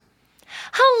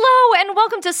Hello, and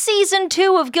welcome to Season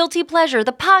 2 of Guilty Pleasure,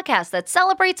 the podcast that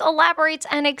celebrates, elaborates,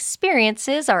 and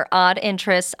experiences our odd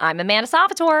interests. I'm Amanda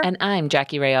Salvatore. And I'm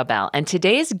Jackie Rayo Bell. And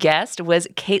today's guest was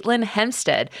Caitlin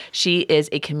Hemstead. She is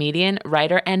a comedian,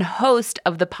 writer, and host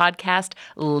of the podcast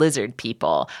Lizard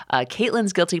People.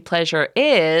 Caitlin's Guilty Pleasure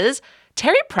is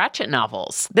Terry Pratchett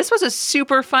novels. This was a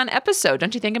super fun episode,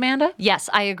 don't you think, Amanda? Yes,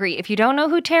 I agree. If you don't know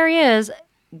who Terry is,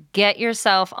 get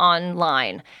yourself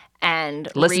online and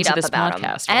read up about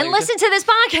him. And listen to this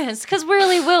podcast, because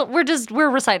really, we're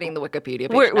reciting the Wikipedia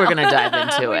page. We're going to dive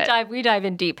into it. We dive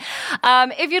in deep.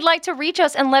 If you'd like to reach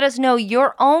us and let us know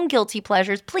your own guilty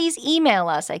pleasures, please email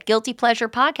us at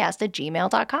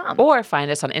guiltypleasurepodcast@gmail.com. Or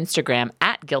find us on Instagram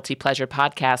at Guilty Pleasure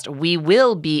Podcast. We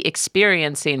will be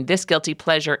experiencing this guilty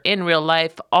pleasure in real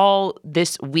life all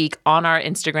this week on our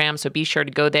Instagram, so be sure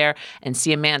to go there and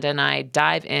see Amanda and I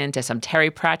dive into some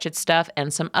Terry Pratchett stuff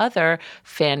and some other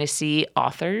fantasy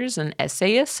authors and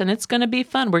essayists, and it's going to be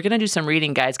fun. We're going to do some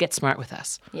reading, guys. Get smart with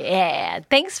us. Yeah.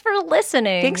 Thanks for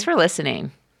listening. Thanks for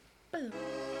listening.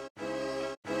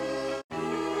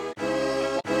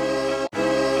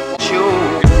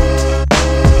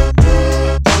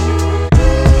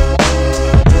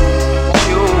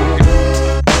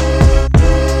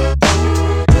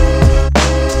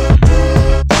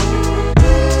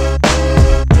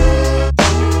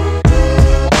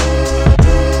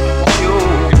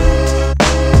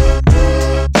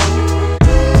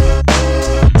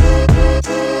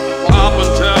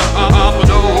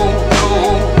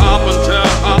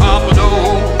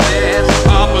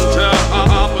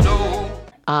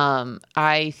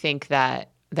 I think that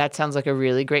sounds like a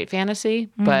really great fantasy,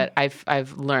 but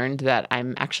I've learned that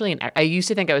I'm actually I used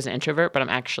to think I was an introvert, but I'm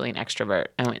actually an extrovert.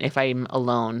 And if I'm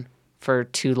alone for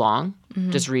too long,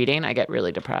 just reading, I get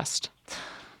really depressed.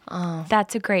 Oh.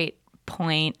 That's a great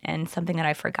point, and something that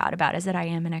I forgot about is that I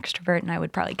am an extrovert, and I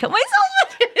would probably kill myself.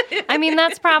 I mean,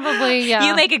 that's probably, yeah.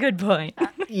 You make a good point.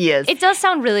 Yes. It does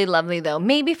sound really lovely, though.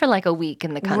 Maybe for like a week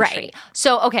in the country. Right.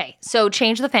 So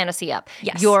change the fantasy up.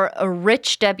 Yes. You're a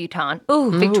rich debutante,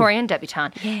 Victorian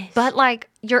debutante, yes. but like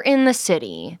you're in the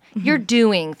city. You're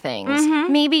doing things.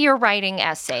 Maybe you're writing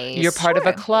essays. You're part of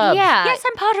a club. Yeah. Yes,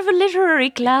 I'm part of a literary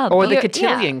club. Or the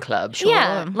cotillion club. Sure.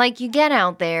 Yeah, like you get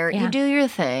out there, Yeah. you do your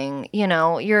thing,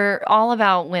 you're all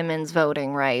about women's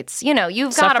voting rights. You've got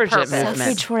a Suffrage purpose. movement.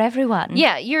 Suffrage for everyone.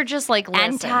 Yeah, you're just like,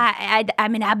 listen.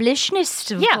 I'm an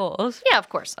abolitionist, of course. Yeah, of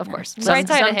course. Right side of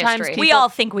sometimes history. We all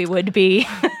think we would be.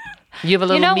 You have a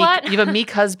little know meek, what? you have a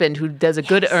meek husband who does a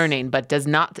good earning, but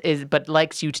but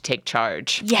likes you to take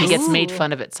charge. Yes. He gets made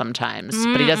fun of it sometimes,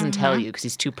 but he doesn't tell you because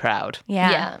he's too proud.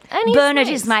 Yeah. And he's Bernard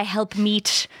nice. is my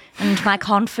helpmeet and my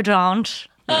confidant.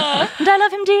 And I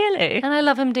love him dearly. And I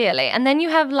love him dearly. And then you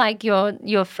have like your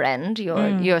friend,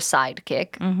 your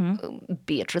sidekick,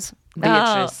 Beatrice.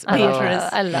 Beatrice. Beatrice.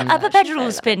 I love A her.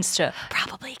 perpetual spinster.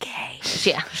 Probably gay.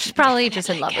 Yeah, she's probably just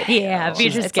in love with you. Yeah,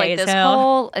 Beatrice It's gay like as this hell.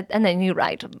 whole, and then you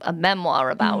write a memoir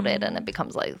about it, and it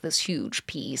becomes like this huge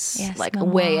piece, Yes, like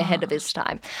memoir. way ahead of its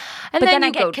time. And But then I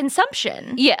you get go,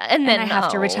 consumption. yeah, and then I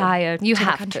have to retire You to the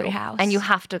have country to, house. and you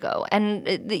have to go, and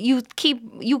you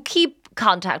keep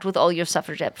contact with all your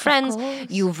suffragette friends. course.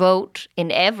 You vote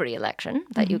in every election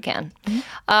that you can,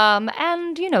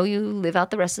 and you live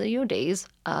out the rest of your days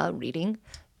reading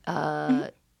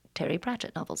Terry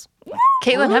Pratchett novels.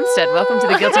 Caitlin Hemstead, welcome to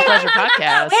the Guilty Pleasure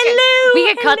Podcast. Hello. We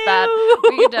could cut that.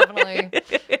 We could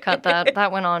definitely cut that.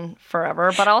 That went on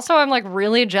forever. But also, I'm like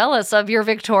really jealous of your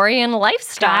Victorian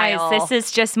lifestyle. Guys, this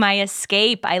is just my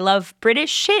escape. I love British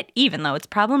shit, even though it's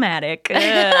problematic.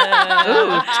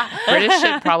 Ooh, British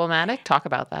shit problematic? Talk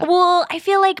about that. Well, I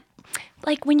feel like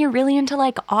when you're really into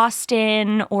like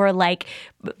Austen or like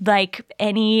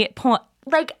any point.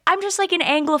 Like, I'm just like an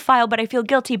Anglophile, but I feel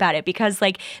guilty about it because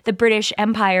like the British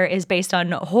Empire is based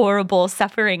on horrible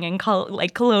suffering and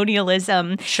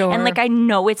colonialism. Sure. And like I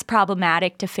know it's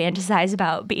problematic to fantasize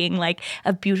about being like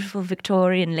a beautiful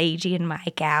Victorian lady in my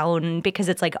gown because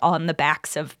it's like on the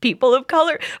backs of people of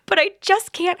color, but I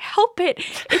just can't help it.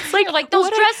 It's like, You're like, those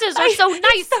dresses are so nice.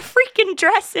 It's the freaking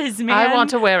dresses, man. I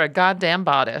want to wear a goddamn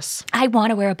bodice. I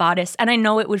want to wear a bodice, and I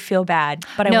know it would feel bad,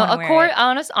 but I want to wear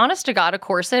it. honest to God, a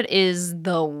corset is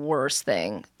the worst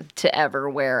thing to ever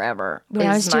wear ever. When I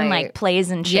is was doing my- like plays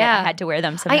and shit, I had to wear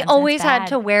them sometimes. I and always it's had bad.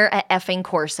 to wear a effing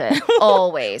corset.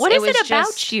 Always. What is was it about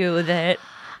just- you that...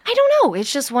 I don't know.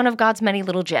 It's just one of God's many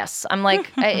little jests. I'm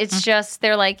like, it's just,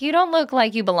 they're like, you don't look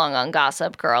like you belong on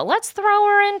Gossip Girl. Let's throw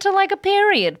her into like a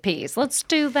period piece. Let's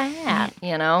do that,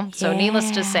 So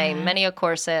needless to say, many a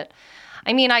corset.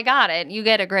 I mean, I got it. You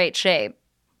get a great shape.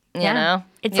 You know?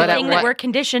 It's a thing that we're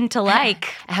conditioned to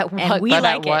like. At what, and we but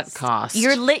like at what cost?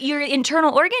 Your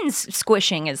internal organs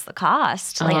squishing is the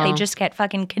cost. Like they just get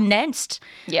fucking condensed.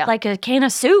 Yeah. Like a can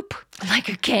of soup. Like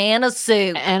a can of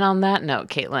soup. And on that note,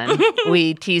 Caitlin,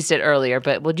 we teased it earlier,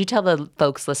 but would you tell the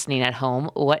folks listening at home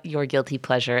what your guilty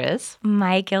pleasure is?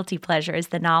 My guilty pleasure is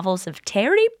the novels of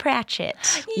Terry Pratchett.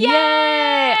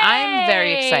 Yay! I'm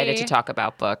very excited to talk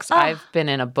about books. I've been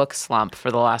in a book slump for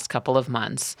the last couple of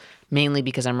months, mainly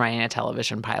because I'm writing a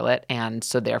television pilot, and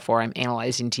so therefore I'm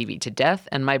analyzing TV to death,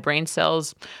 and my brain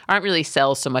cells aren't really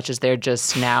cells so much as they're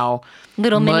just now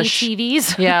little mush. mini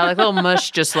TVs. Yeah, like little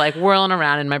mush just like whirling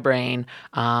around in my brain.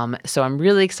 So I'm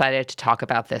really excited to talk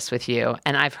about this with you.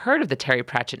 And I've heard of the Terry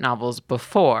Pratchett novels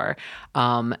before,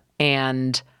 but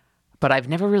I've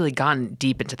never really gone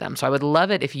deep into them. So I would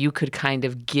love it if you could kind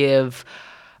of give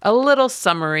a little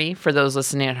summary for those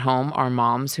listening at home, our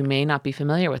moms who may not be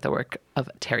familiar with the work of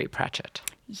Terry Pratchett.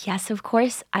 Yes, of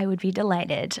course, I would be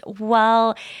delighted.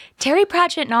 Well, Terry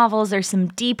Pratchett novels are some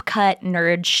deep-cut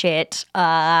nerd shit.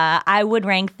 I would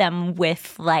rank them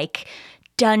with, like,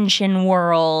 Dungeon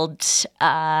World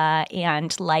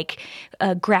and, like,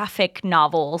 graphic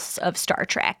novels of Star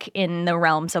Trek in the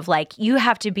realms of, like, you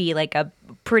have to be, like, a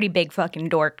pretty big fucking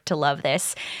dork to love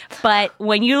this. But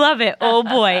when you love it, oh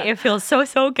boy, it feels so,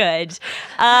 so good.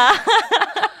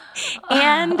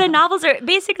 And the novels are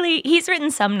basically, he's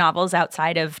written some novels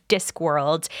outside of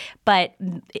Discworld, but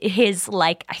his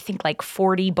I think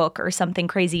 40 book or something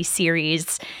crazy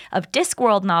series of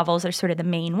Discworld novels are sort of the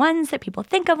main ones that people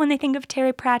think of when they think of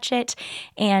Terry Pratchett.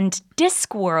 And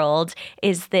Discworld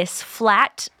is this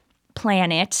flat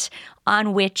planet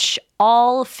on which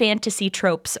all fantasy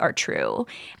tropes are true.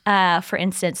 For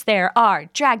instance, there are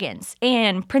dragons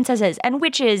and princesses and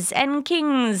witches and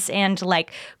kings and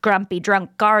like grumpy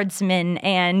drunk guardsmen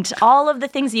and all of the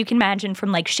things that you can imagine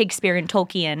from like Shakespeare and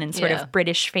Tolkien and sort of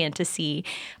British fantasy.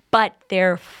 But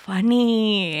they're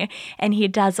funny. And he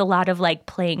does a lot of like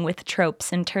playing with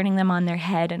tropes and turning them on their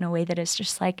head in a way that is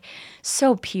just like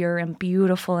so pure and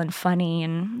beautiful and funny.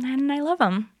 And I love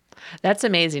them. That's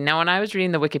amazing. Now, when I was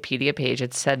reading the Wikipedia page,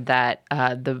 it said that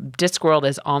the Discworld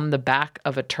is on the back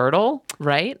of a turtle,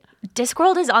 right?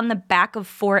 Discworld is on the back of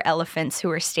 4 elephants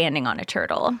who are standing on a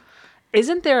turtle.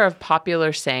 Isn't there a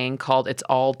popular saying called "It's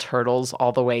all turtles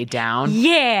all the way down"?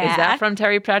 Yeah. Is that from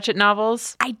Terry Pratchett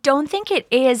novels? I don't think it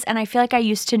is, and I feel like I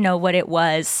used to know what it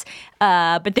was.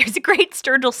 But there's a great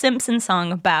Sturgill Simpson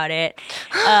song about it.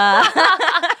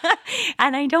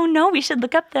 And I don't know. We should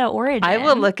look up the origin. I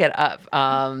will look it up.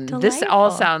 This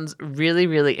all sounds really,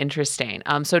 really interesting.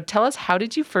 So tell us, how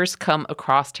did you first come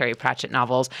across Terry Pratchett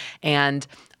novels? And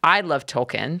I love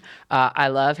Tolkien. I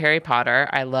love Harry Potter.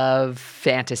 I love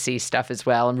fantasy stuff as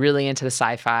well. I'm really into the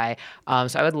sci-fi.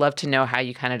 So I would love to know how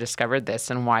you kind of discovered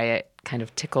this and why it kind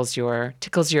of tickles your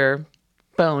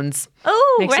bones.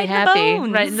 Oh, makes right you happy. in the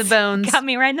bones. Right in the bones. Got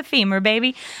me right in the femur,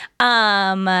 baby.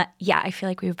 Yeah, I feel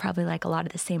like we would probably like a lot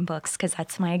of the same books because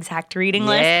that's my exact reading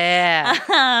list.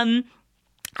 Yeah.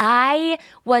 I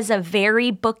was a very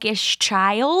bookish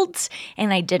child,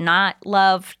 and I did not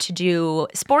love to do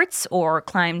sports or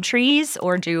climb trees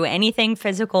or do anything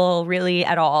physical really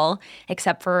at all,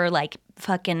 except for like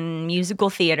fucking musical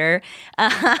theater.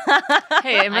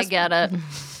 Hey, I get it.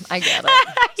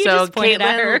 So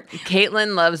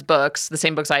Caitlin loves books, the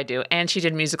same books I do, and she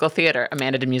did musical theater.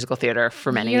 Amanda did musical theater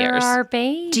for many years. You're our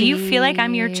baby. Do you feel like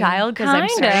I'm your child? Because I'm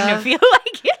Kind starting to of. feel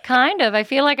like it. Kind of. I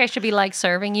feel like I should be like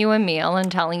serving you a meal and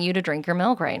telling you to drink your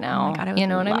milk right now. Oh my God, I would you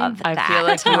know what I mean? love I feel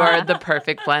like you are the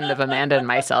perfect blend of Amanda and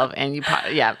myself, and you,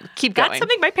 keep going. That's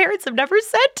something my parents have never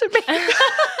said to me.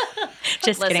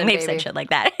 Just kidding. They've baby. said shit like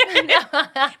that.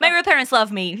 My real parents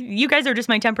love me. You guys are just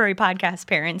my temporary podcast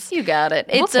parents. You got it.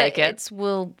 We'll take it.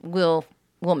 We'll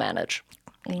manage.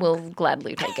 We'll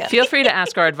gladly take it. Feel free to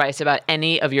ask our advice about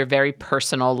any of your very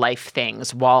personal life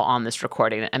things while on this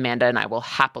recording. Amanda and I will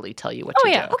happily tell you what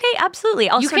to do. Okay, absolutely.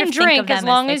 I'll You sort can of think drink of them as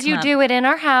long they as you come do it in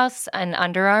our house and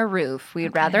under our roof.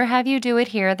 We'd rather have you do it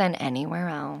here than anywhere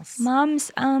else.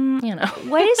 Moms, You know.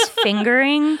 what is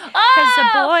fingering? Because a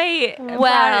boy,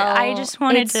 Well, I just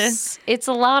wanted to. It's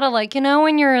a lot of like,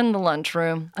 when you're in the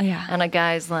lunchroom yeah. and a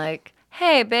guy's like,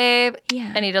 hey, babe.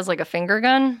 Yeah. And he does like a finger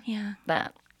gun. Yeah.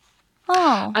 That.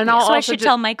 Oh. And I'll so I also should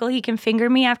tell Michael he can finger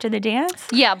me after the dance?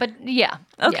 Yeah, but yeah.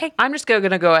 Okay. I'm just going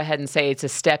to go ahead and say it's a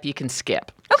step you can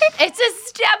skip. Okay. It's a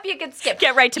step you can skip.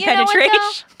 Get right to You know what, penetration.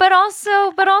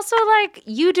 though? But also like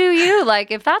you do you.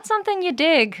 Like if that's something you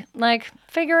dig, like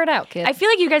Figure it out, kid. I feel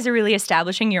like you guys are really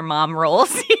establishing your mom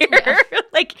roles here. Yeah.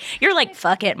 Like, you're like,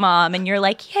 fuck it, mom. And you're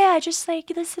like, yeah, just like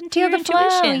listen to your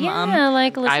intuition, mom. Yeah,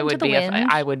 like listen to the wind.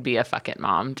 I would be a fuck it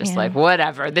mom. Just like,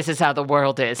 whatever. This is how the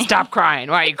world is. Stop crying.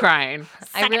 Why are you crying?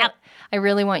 I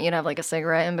really want you to have like a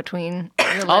cigarette in between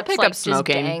your lips. I'll pick like, up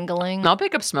smoking. Dangling. I'll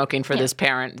pick up smoking for this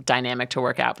parent dynamic to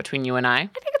work out between you and I. I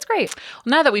think it's great.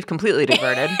 Well, now that we've completely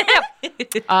diverted.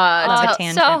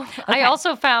 I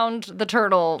also found the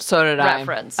turtle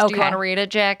reference. Okay. Do you want to read it,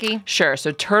 Jackie? Sure.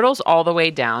 So turtles all the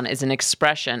way down is an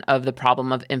expression of the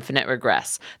problem of infinite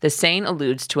regress. The saying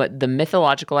alludes to the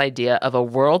mythological idea of a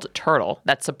world turtle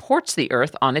that supports the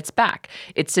earth on its back.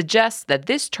 It suggests that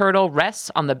this turtle rests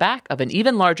on the back of an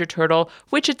even larger turtle,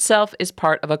 which itself is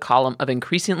part of a column of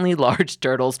increasingly large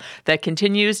turtles that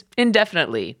continues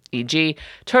indefinitely, e.g.,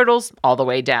 turtles all the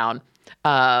way down.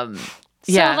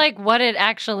 So, like, what it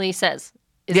actually says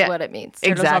is what it means.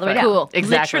 Turtles all the way down. Cool.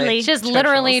 Exactly.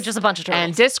 Literally just a bunch of turtles.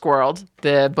 And Discworld,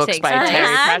 the books by Terry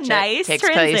Pratchett, takes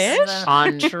place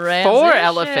on 4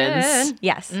 elephants.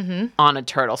 Yes. On a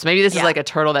turtle. So maybe this is like a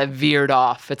turtle that veered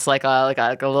off. It's like a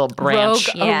little branch.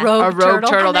 A rogue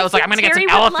turtle that was like, I'm going to get some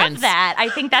elephants. Love that. I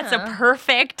think that's a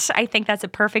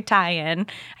perfect tie-in.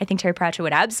 I think Terry Pratchett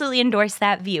would absolutely endorse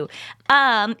that view.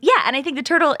 And I think the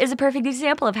turtle is a perfect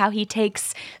example of how he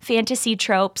takes fantasy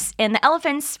tropes and the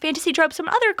elephants, fantasy tropes from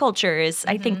other cultures.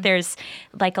 I think there's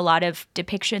like a lot of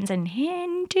depictions in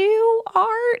Hindu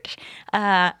art.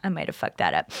 I might have fucked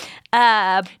that up.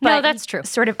 No, that's true.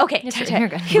 Sort of. Okay. You're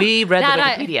good. We read the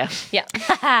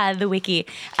Wikipedia. The wiki.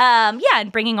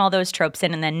 And bringing all those tropes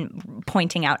in and then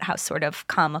pointing out how sort of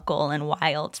comical and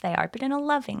wild they are, but in a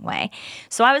loving way.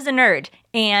 So I was a nerd.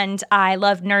 And I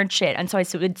loved nerd shit. And so I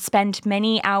would spend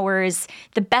many hours.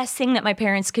 The best thing that my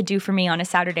parents could do for me on a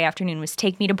Saturday afternoon was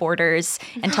take me to Borders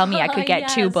and tell me I could get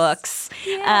 2 books.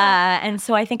 Yeah. And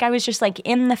so I think I was just like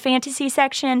in the fantasy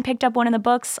section, picked up one of the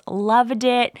books, loved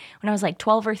it when I was like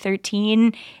 12 or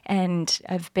 13. And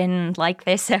I've been like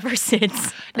this ever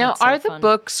since. Now, are the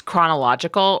books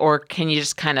chronological or can you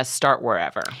just kind of start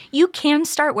wherever? You can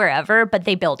start wherever, but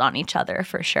they build on each other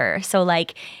for sure. So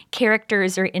like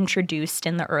characters are introduced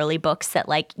in the early books that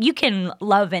like you can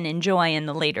love and enjoy in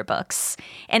the later books.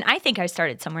 And I think I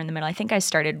started somewhere in the middle. I think I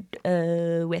started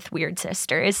with Weird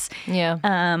Sisters. Yeah.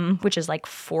 Which is like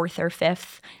 4th or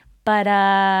 5th. But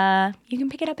you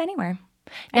can pick it up anywhere.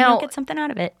 And you'll get something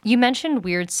out of it. You mentioned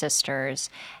Weird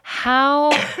Sisters.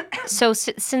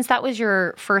 Since that was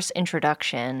your first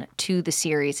introduction to the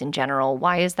series in general,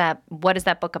 what is that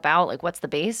book about? Like, what's the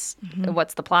base?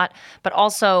 What's the plot? But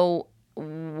also,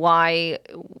 why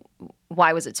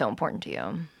was it so important to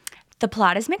you? The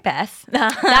plot is Macbeth.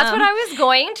 That's what I was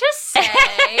going to say.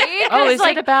 Is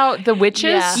it about the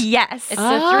witches? Yeah. Yes. It's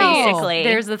basically.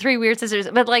 There's the 3 Weird Sisters.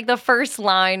 But like the first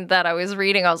line that I was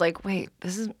reading, I was like, wait,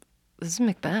 this is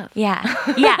Macbeth. Yeah.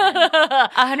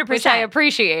 100%. Which I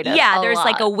appreciate it. Yeah, there's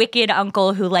like a wicked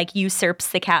uncle who like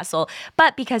usurps the castle.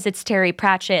 But because it's Terry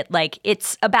Pratchett, like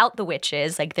it's about the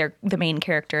witches, like they're the main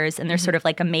characters, and they're sort of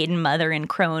like a maiden mother and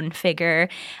crone figure.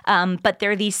 But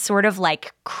they're these sort of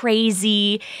like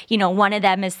crazy, one of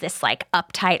them is this like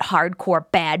uptight, hardcore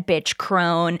bad bitch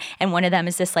crone, and one of them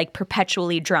is this like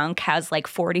perpetually drunk, has like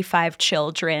 45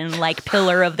 children, like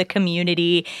pillar of the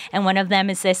community, and one of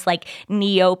them is this like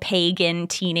neo-pagan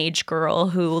teenage girl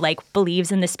who like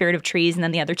believes in the spirit of trees, and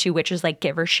then the other 2 witches like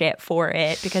give her shit for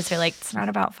it because they're like, it's not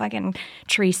about fucking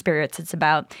tree spirits, it's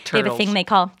about turtles. They have a thing they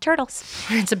call turtles.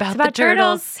 It's about the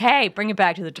turtles. Hey, bring it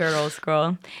back to the turtles,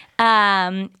 girl.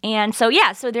 And so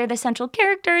they're the central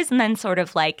characters, and then sort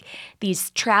of like these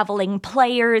traveling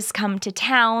players come to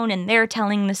town, and they're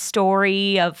telling the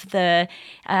story of the,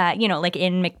 like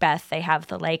in Macbeth they have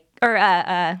the like,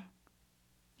 in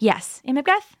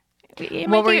Macbeth.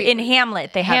 In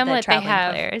Hamlet, they have the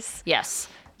traveling players. Yes.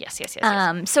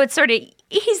 So it's sort of,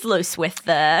 he's loose with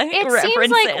the references. Seems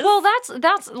like, well,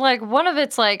 that's like one of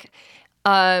it's like,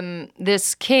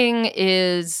 this king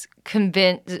is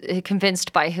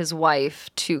convinced by his wife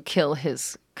to kill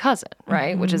his cousin,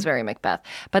 right? Which is very Macbeth.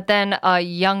 But then a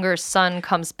younger son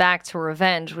comes back to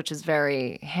revenge, which is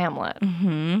very Hamlet.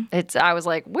 I was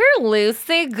like, we're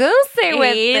loosey-goosey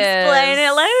with this. He's playing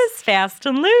it loose, fast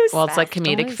and loose. Well, it's like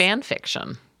comedic fan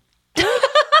fiction.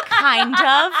 kind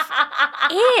of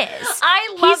is.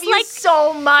 I love He's you like,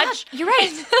 so much. You're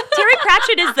right. Terry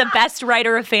Pratchett is the best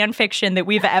writer of fan fiction that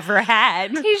we've ever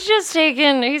had. He's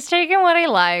taking what he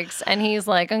likes and he's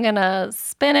like, I'm gonna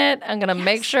spin it. I'm gonna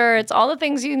make sure it's all the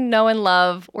things you know and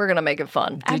love. We're gonna make it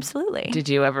fun. Absolutely. Did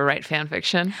you ever write fan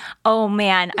fiction? Oh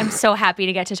man, I'm so happy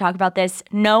to get to talk about this.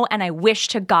 No, and I wish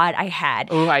to God I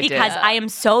had. Ooh, I did. Because I am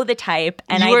so the type,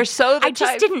 and You are so the I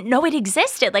just type. didn't know it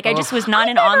existed. Like I just was not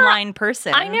an online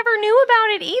person. I never knew about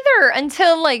it either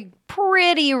until like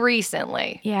pretty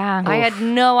recently. Yeah. I had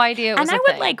no idea it was And I a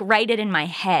would thing. like write it in my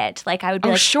head. Like I would be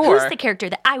like, sure. who's the character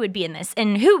that I would be in this?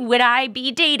 And who would I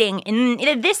be dating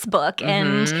in this book?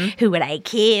 And who would I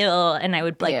kill? And I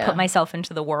would like put myself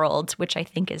into the world, which I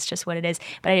think is just what it is.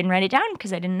 But I didn't write it down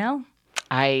because I didn't know.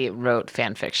 I wrote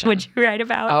fan fiction. What'd you write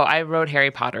about? Oh, I wrote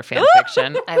Harry Potter fan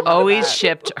fiction. I always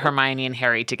shipped Hermione and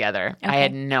Harry together. I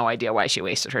had no idea why she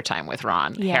wasted her time with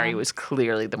Ron. Yeah. Harry was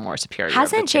clearly the more superior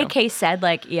Hasn't of the two. J.K. said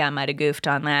like, yeah, I might have goofed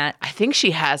on that? I think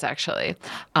she has actually.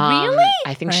 Really?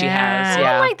 I think she has. I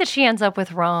Yeah. don't like that she ends up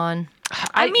with Ron.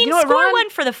 I mean, you know what, score Ron- one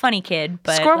for the funny kid,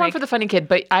 but Score one like, for the funny kid,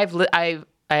 but I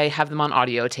have them on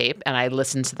audio tape and I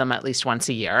listen to them at least once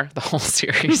a year, the whole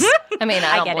series. I mean,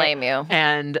 I get don't it. blame you.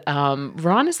 And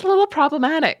Ron is a little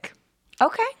problematic.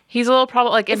 okay. He's a little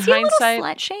problem. Like in Is he a little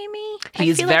hindsight, slut shamey?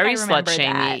 he's very slut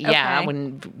shamey. Yeah, Okay.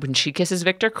 when she kisses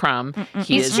Victor Crumb,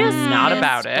 he is not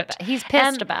about it. He's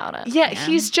pissed about it. Yeah,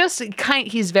 he's just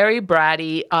he's very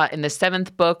bratty. In the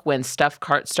 7th book, when stuff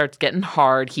starts getting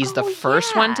hard, he's the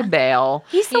first one to bail.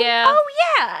 He's the oh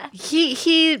yeah.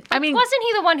 He. I mean, Wasn't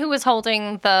he the one who was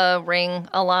holding the ring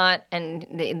a lot, and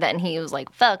then he was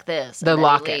like, "Fuck this." And The then he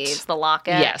locket. leaves. The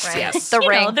locket. Yes, right? yes. The You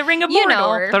ring. know, the Ring of You know,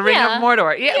 Mordor. the Ring yeah. of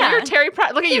Mordor. Yeah, you're Terry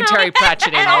Pratchett. Look at you, Terry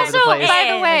Pratchett, And all over the also, place.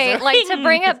 by the way, Yes, like to ring.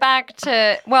 bring it back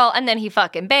to and then he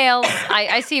fucking bails.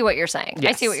 I see what you're saying.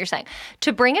 I see Yes. what you're saying.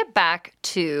 To bring it back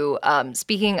to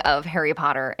speaking of Harry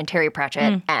Potter and Terry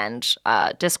Pratchett and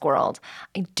Discworld,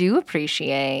 I do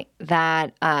appreciate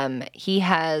that he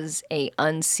has a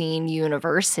unseen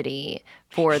university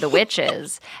for the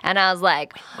witches, and I was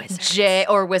like,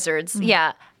 wizards,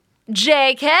 yeah,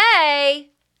 J.K.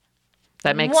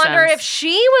 That makes Wonder sense. if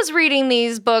she was reading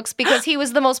these books because he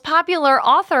was the most popular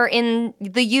author in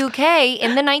the UK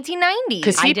in the 1990s.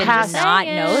 Because I he did passed. not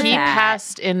know He that.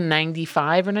 passed in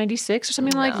 95 or 96 or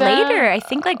something like that. Later, I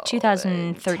think like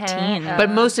 2013. But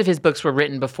most of his books were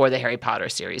written before the Harry Potter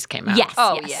series came out. Yes.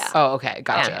 Oh, yes. yeah. Oh, okay.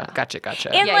 Gotcha. Yeah.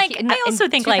 Gotcha. And like, in- I also in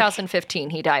think like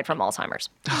 2015 he died from Alzheimer's.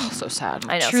 Oh, so sad.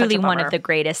 I know, truly such a one bummer. of the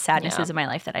greatest sadnesses of my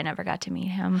life that I never got to meet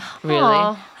him. Really?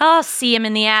 Aw. I'll see him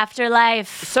in the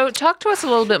afterlife. So talk to us a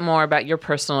little bit more about your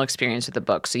personal experience with the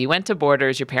book. So you went to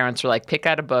Borders. Your parents were like, pick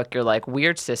out a book. You're like,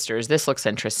 Weird Sisters. This looks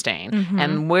interesting.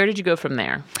 And where did you go from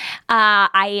there?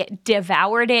 I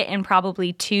devoured it in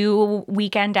probably 2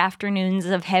 weekend afternoons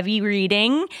of heavy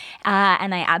reading,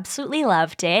 and I absolutely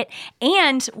loved it.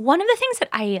 And one of the things that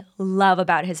I love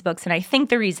about his books, and I think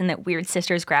the reason that Weird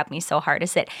Sisters grabbed me so hard,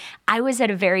 is that I was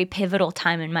at a very pivotal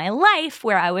time in my life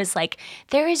where I was like,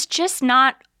 there is just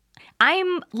not I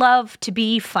love to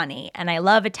be funny and I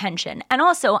love attention. And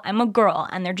also, I'm a girl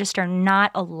and there just are not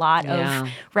a lot Yeah. of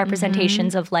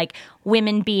representations of like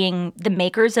women being the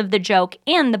makers of the joke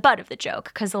and the butt of the joke.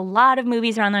 Because a lot of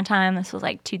movies around that time, this was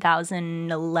like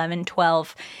 2011,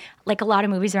 12, like a lot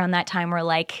of movies around that time were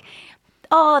like,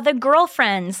 oh, the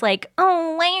girlfriends, like,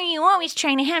 oh, why are you always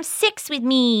trying to have sex with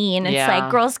me? And it's Yeah. like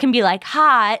girls can be like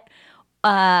hot.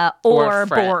 Or friend.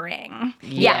 boring.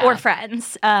 Yeah. Or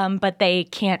friends. But they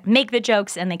can't make the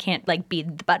jokes and they can't like be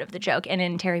the butt of the joke. And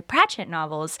in Terry Pratchett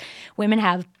novels, women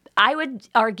have, I would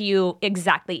argue,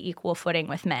 exactly equal footing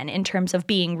with men in terms of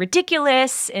being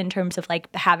ridiculous, in terms of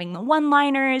like having the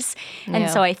one-liners. And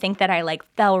so I think that I like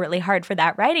fell really hard for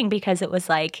that writing because it was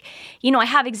like, you know, I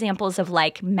have examples of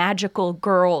like magical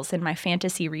girls in my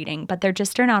fantasy reading, but there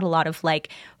just are not a lot of like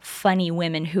funny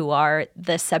women who are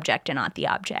the subject and not the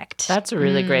object. That's a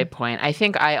really great point. I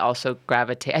think I also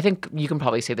gravitate. I think you can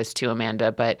probably say this too,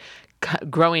 Amanda, but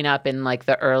growing up in like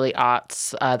the early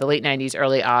aughts, the late 90s,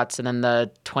 early aughts, and then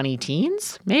the 20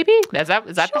 teens, maybe? Is that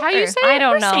how you say it? I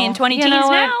don't We're know. saying 20 You know teens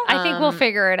what? now. I think we'll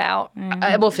figure it out.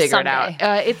 We'll figure Someday. it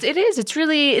out. It is. It's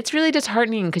really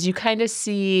disheartening because you kind of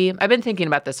see. I've been thinking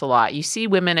about this a lot. You see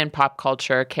women in pop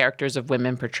culture, characters of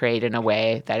women portrayed in a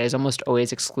way that is almost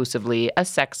always exclusively a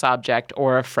sex object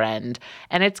or a friend,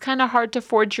 and it's kind of hard to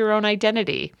forge your own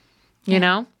identity. You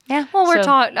know? Yeah. Well, we're So-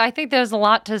 taught. I think there's a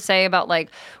lot to say about like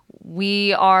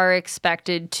we are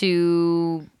expected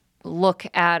to look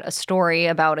at a story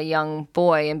about a young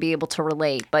boy and be able to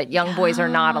relate, but young boys are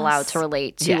not allowed to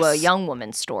relate to a Yes. young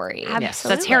woman's story.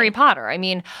 Absolutely. That's Harry Potter. I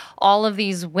mean, all of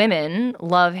these women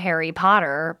love Harry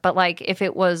Potter, but like if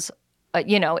it was,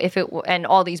 and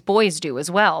all these boys do as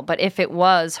well, but if it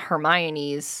was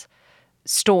Hermione's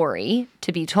story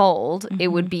to be told, it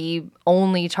would be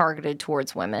only targeted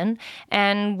towards women,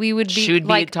 and we would be She would be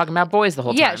like talking about boys the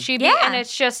whole yeah, time. she'd be, Yeah. and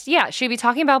it's just she'd be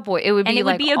talking about boy. It would And be it would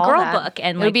like be a all girl that. book,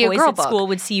 and It like would be a boys girl at book. school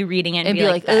would see you reading it and And be be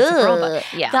like, like, "That's a girl "Ugh." book."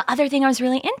 Yeah. The other thing I was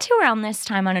really into around this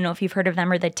time, I don't know if you've heard of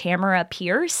them, are the Tamara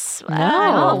Pierce.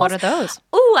 Oh, what are those?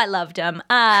 Ooh, I loved them.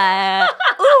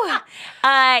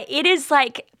 It is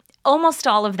like almost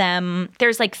all of them.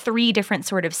 There's like 3 different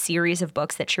sort of series of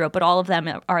books that she wrote, but all of them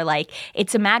are like,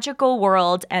 it's a magical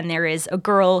world and there is a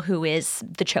girl who is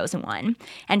the chosen one.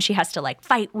 And she has to like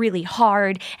fight really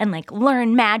hard and like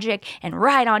learn magic and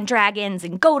ride on dragons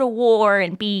and go to war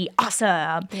and be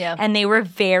awesome. Yeah. And they were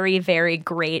very, very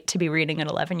great to be reading at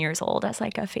 11 years old as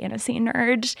like a fantasy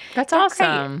nerd. That's They're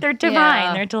awesome. great. They're divine.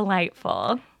 Yeah. They're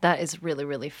delightful. That is really,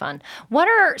 really fun. What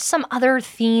are some other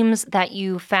themes that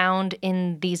you found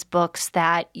in these books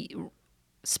that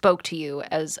spoke to you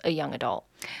as a young adult?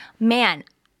 Man,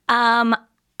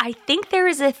 I think there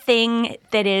is a thing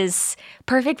that is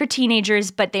perfect for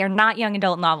teenagers, but they are not young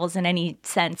adult novels in any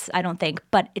sense, I don't think.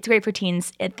 But it's great for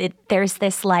teens. There's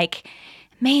this like,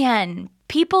 man,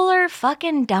 people are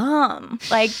fucking dumb.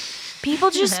 Like,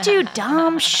 people just do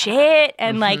dumb shit.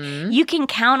 And like, you can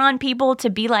count on people to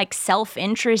be like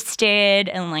self-interested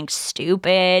and like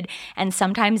stupid. And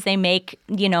sometimes they make,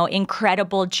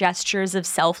 incredible gestures of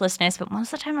selflessness, but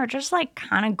most of the time are just like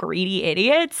kind of greedy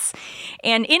idiots.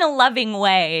 And in a loving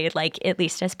way, like at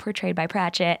least as portrayed by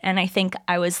Pratchett. And I think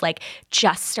I was like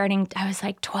I was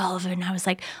like 12 and I was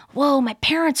like, whoa, my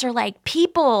parents are like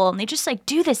people and they just like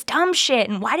do this dumb shit.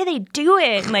 And why do they do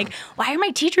it? And like, why are my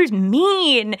teachers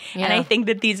mean? And I think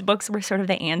that these books were sort of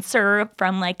the answer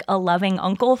from like a loving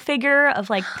uncle figure of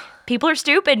like, people are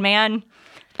stupid, man.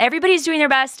 Everybody's doing their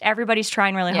best. Everybody's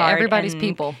trying really hard. everybody's and-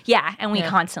 people. Yeah, and we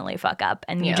constantly fuck up,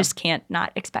 and you Yeah. just can't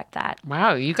not expect that.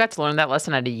 Wow, you got to learn that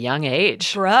lesson at a young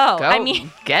age. Bro, Go I mean,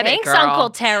 get Thanks, it, girl. Uncle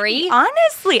Terry.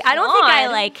 honestly, I don't think I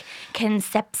God. like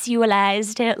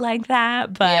conceptualized it like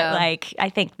that, but Yeah. like I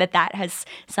think that has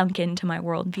sunk into my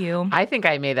worldview. I think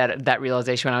I made that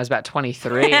realization when I was about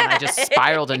 23, and I just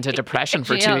spiraled into depression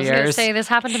for 2 I was gonna years. say this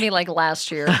happened to me like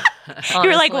last year. You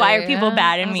were like, why are honestly. people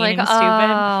bad and I was mean like, and stupid?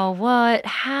 oh, what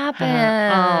happened?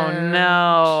 Oh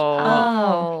no!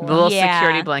 Oh, The little yeah.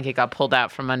 security blanket got pulled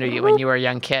out from under you when you were a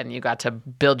young kid, and you got to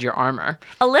build your armor.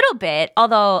 A little bit,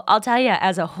 although I'll tell you,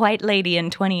 as a white lady in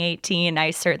 2018,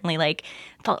 I certainly like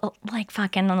felt like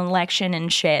fucking an election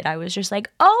and shit. I was just like,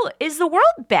 oh, is the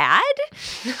world bad?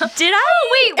 Did I?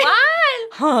 wait,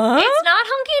 what? Huh? It's not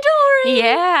hunky dory.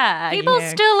 Yeah. People yeah.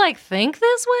 still like think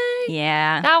this way.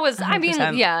 Yeah. That was, I mean,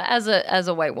 100%. yeah. As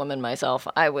a white woman myself,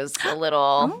 I was a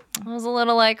little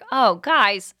like, oh,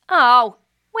 guys, oh,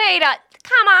 wait,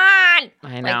 come on,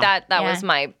 I know. like that. That Yeah. was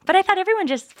my But I thought everyone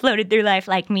just floated through life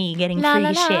like me, getting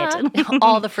free shit.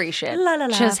 all the free shit. La, la,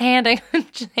 la. Just hand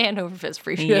over fist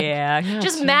free shit. Yeah.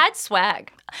 Just mad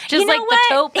swag. Just You know like what?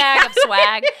 the tote bag of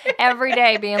swag every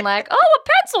day, being like, oh, a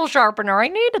pencil sharpener. I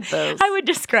needed those. I would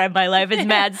describe my life as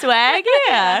mad swag.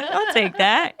 Yeah, I'll take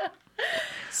that.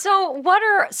 So, what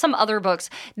are some other books?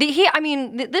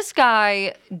 This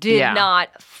guy did Yeah. not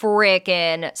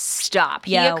frickin' stop.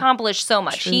 He Yo, accomplished so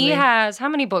much. He truly. has, how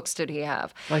many books did he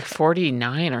have? Like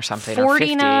 49 or something. Or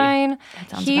 50. 49.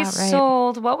 sounds He about right.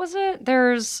 sold, what was it?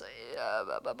 There's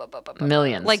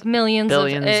Millions. like millions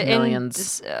Billions, of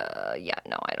millions.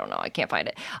 I don't know, I can't find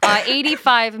it.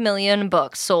 85 million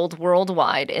books sold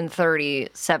worldwide in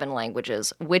 37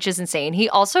 languages, which is insane. He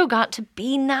also got to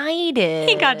be knighted.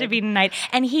 He got to be knighted,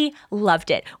 and he loved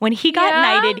it. When he got Yeah?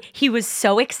 knighted, he was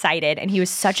so excited, and he was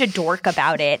such a dork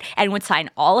about it, and would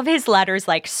sign all of his letters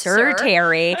like Sir Sir.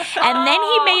 Terry, and then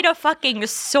he made a fucking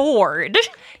sword.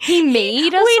 He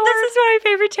made a Wait, sword? this is one of my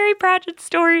favorite Terry Pratchett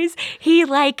stories. He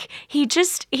lives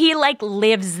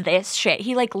this shit.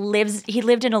 He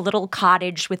lived in a little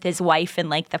cottage with his wife in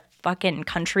like the fucking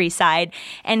countryside,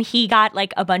 and he got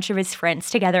like a bunch of his friends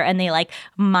together, and they like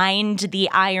mined the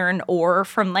iron ore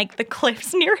from like the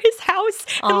cliffs near his house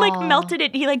and like melted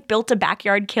it. He like built a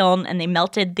backyard kiln, and they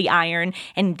melted the iron,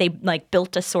 and they like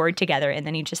built a sword together, and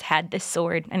then he just had this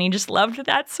sword, and he just loved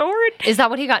that sword. Is that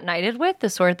what he got knighted with? The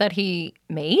sword that he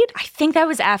made? I think that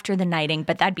was after the knighting,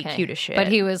 but that'd be cute as shit. But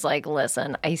he was like,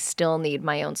 listen, I still need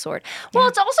my own sword. Well,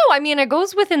 it's also, it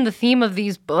goes within the theme of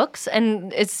these books.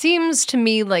 And it seems to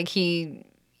me like he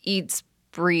eats,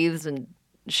 breathes, and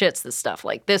shits this stuff.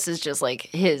 Like this is just like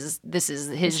his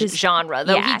genre.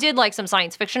 Though he did like some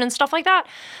science fiction and stuff like that.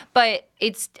 But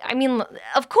I mean,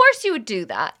 of course you would do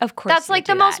that. Of course that's you like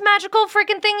would the do most that. magical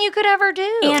freaking thing you could ever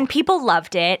do. And people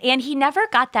loved it. And he never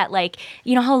got that, like,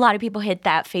 you know how a lot of people hit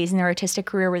that phase in their artistic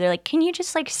career where they're like, can you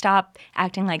just, like, stop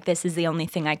acting like this is the only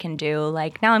thing I can do?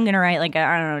 Like, now I'm going to write, like,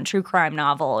 I don't know, a true crime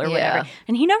novel or whatever.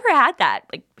 And he never had that.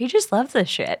 Like, he just loves this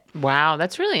shit. Wow,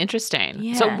 that's really interesting.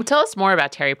 Yeah. So tell us more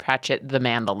about Terry Pratchett, the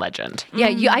man, the legend. Yeah,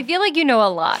 I feel like you know a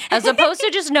lot. As opposed to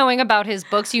just knowing about his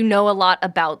books, you know a lot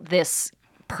about this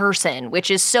person,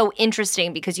 which is so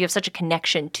interesting because you have such a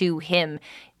connection to him.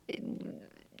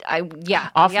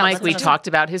 Off mic, we talked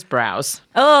about his brows.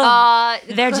 Oh,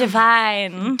 they're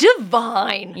divine.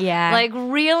 Divine. Yeah. Like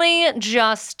really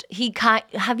just,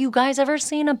 have you guys ever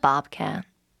seen a bobcat?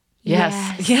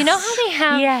 Yes. You know how they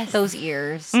have Yes. those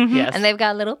ears? Yes. And they've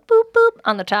got a little boop boop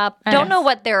on the top. Don't know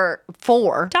what they're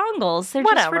for. Dongles. They're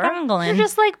Whatever. just for dongling. They're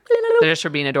just like, They're just for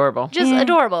being adorable. just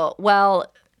adorable. Well,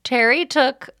 Terry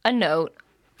took a note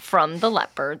from the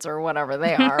leopards or whatever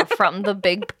they are, from the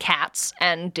big cats,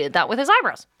 and did that with his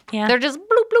eyebrows. Yeah. They're just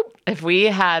bloop bloop. If we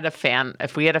had a fan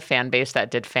base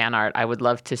that did fan art, I would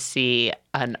love to see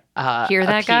Hear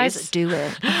that, guys? piece. Do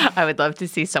it. I would love to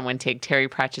see someone take Terry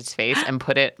Pratchett's face and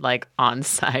put it like on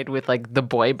side with like the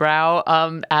boy brow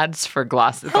ads for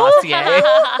Glossier.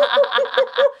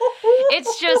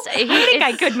 It's just, I think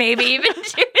I could maybe even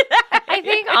do that. I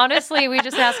think honestly, we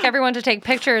just ask everyone to take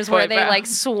pictures where they Boy brow. like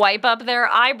swipe up their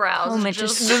eyebrows.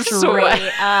 Just swipe.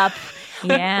 straight up.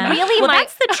 Yeah. Really, well, my-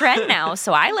 that's the trend now.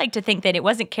 So I like to think that it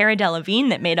wasn't Cara Delevingne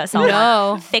that made us all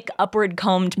No. have thick, upward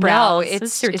combed No, brows.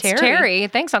 it's Sir Terry.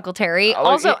 Thanks, Uncle Terry.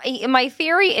 Also, my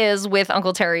theory is with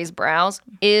Uncle Terry's brows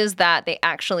is that they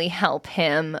actually help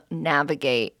him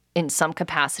navigate in some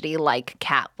capacity like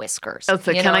cat whiskers. Oh,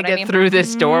 so You can know I what get mean? through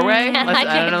this doorway? Can Let's, I I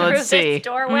get don't know. through Let's see. this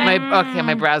doorway?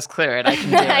 My brows clear it. I can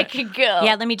do it. I could go.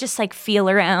 Yeah, let me just like feel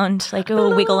around, like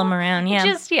wiggle them around. Yeah.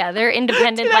 They're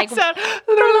independent, like,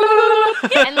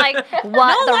 and like what?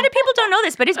 No, a lot of people don't know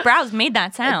this, but his brows made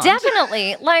that sound.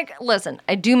 Definitely. Like, listen,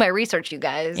 I do my research, you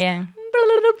guys. Yeah.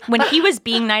 When he was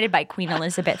being knighted by Queen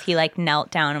Elizabeth, he like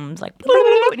knelt down and was like,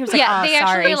 and he was like, Yeah, oh, they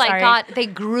actually sorry. they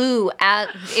grew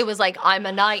it was like, I'm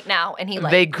a knight now. And he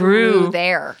like They grew.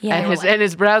 there. Yeah. And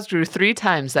his brows grew 3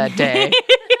 times that day.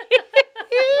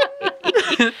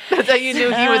 That's how you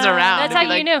knew he was around. That's It'd how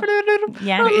be you knew.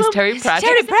 Yeah. Is Terry Pratchett?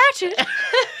 Terry Pratchett.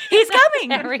 He's coming.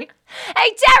 Terry.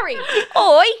 Hey, Terry. Oi.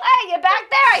 Hey, you back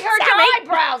there? I heard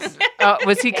your eyebrows.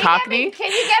 Was he Cockney? Can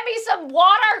you get me some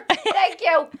water? Thank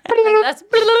you. That's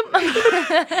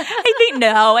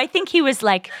I think he was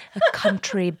like a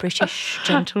country British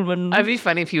gentleman. It'd be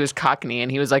funny if he was Cockney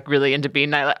and he was like really into being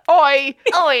knight. Like, oi!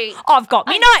 Oi, I've got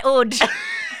me knighthood.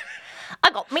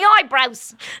 I got me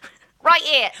eyebrows right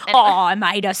here. And I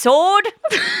made a sword.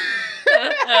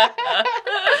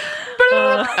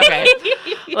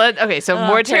 Okay. So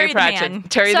more Terry Terry the Pratchett. man.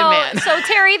 Terry the man. So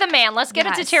Terry the man. Let's get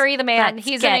into Yes. Terry the man. Let's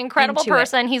He's an get incredible into it.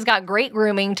 person. He's got great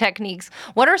grooming techniques.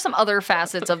 What are some other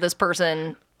facets of this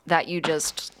person that you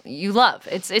love?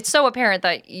 It's so apparent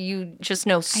that you just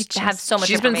know have so much.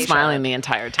 She's been information. smiling the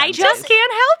entire time. I just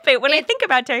can't help it when I think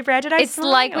about Terry Pratchett. It's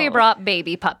like we brought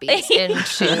baby puppies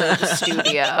into the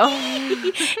studio.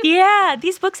 Yeah,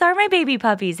 these books are my baby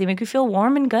puppies. They make me feel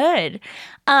warm and good.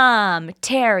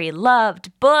 Terry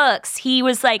loved books. He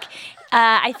was like,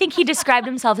 I think he described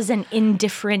himself as an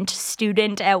indifferent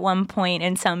student at one point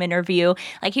in some interview.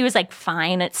 Like he was like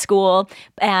fine at school,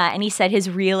 and he said his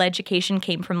real education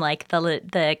came from like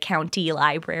the county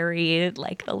library,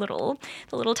 like the little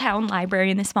town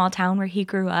library in the small town where he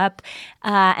grew up.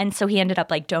 And so he ended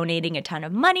up like donating a ton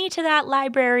of money to that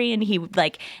library, and he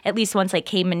like at least once like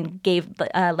came and gave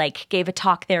a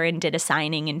talk there and did a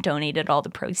signing and donated all the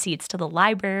proceeds to the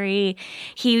library.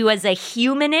 He was a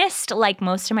humanist, like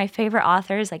most of my favorite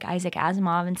authors, like Isaac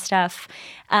Asimov and stuff,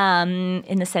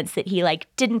 in the sense that he like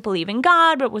didn't believe in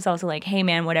God, but was also like, hey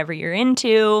man, whatever you're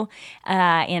into.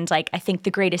 And like I think the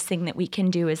greatest thing that we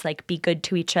can do is like be good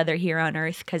to each other here on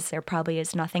Earth, because there probably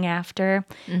is nothing after,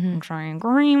 which I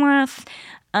agree with.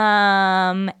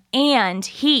 And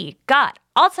he got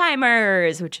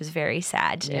Alzheimer's, which is very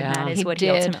sad. Yeah. And that is He what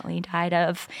did. he ultimately died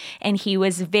of. And he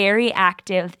was very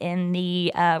active in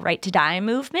the Right to Die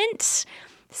movement.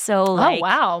 So like, Oh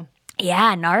wow.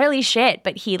 yeah, gnarly shit.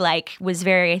 But he like was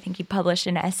I think he published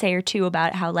an essay or two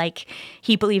about how like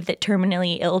he believed that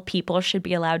terminally ill people should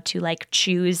be allowed to like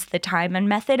choose the time and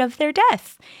method of their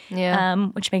death. Yeah.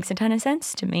 Which makes a ton of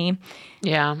sense to me.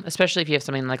 Yeah, especially if you have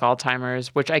something like Alzheimer's,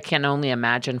 which I can only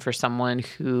imagine for someone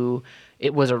who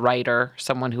it was a writer,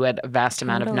 someone who had a vast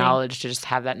amount of Totally. knowledge, to just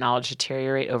have that knowledge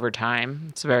deteriorate over time.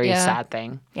 It's a very sad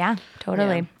thing. Yeah,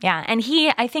 totally. Yeah. And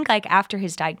I think like after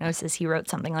his diagnosis, he wrote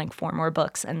something like 4 more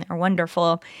books and they're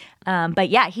wonderful. But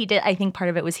yeah, he did. I think part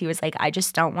of it was he was like, I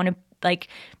just don't want to like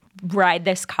ride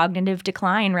this cognitive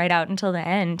decline right out until the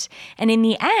end. And in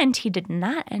the end, he did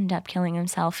not end up killing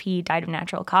himself. He died of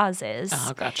natural causes.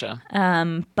 Oh, gotcha.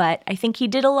 But I think he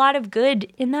did a lot of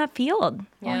good in that field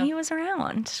while Yeah. he was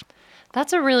around.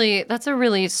 That's a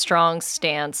really strong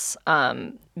stance,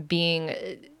 being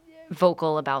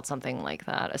vocal about something like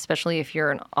that, especially if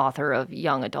you're an author of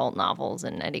young adult novels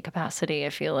in any capacity. I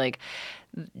feel like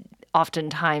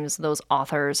oftentimes those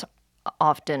authors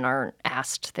often aren't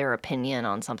asked their opinion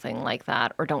on something like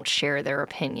that, or don't share their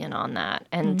opinion on that.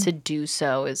 And to do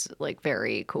so is like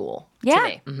very cool to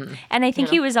me. And I think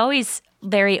he was always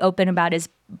very open about his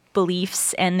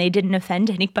beliefs, and they didn't offend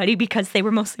anybody because they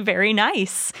were mostly very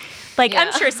nice. Like,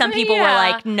 I'm sure some people were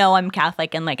like, no, I'm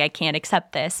Catholic and like I can't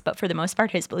accept this. But for the most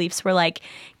part, his beliefs were like,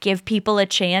 give people a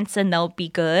chance and they'll be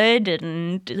good.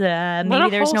 And maybe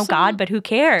there's no God, but who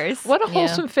cares? What a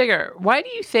wholesome figure. Why do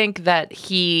you think that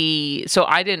so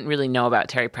I didn't really know about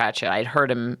Terry Pratchett. I'd heard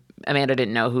him. Amanda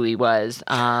didn't know who he was.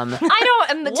 I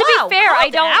don't. To be fair,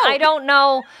 I don't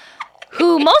know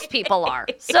who most people are,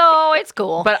 so it's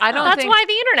cool. But I don't That's think- why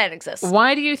the internet exists.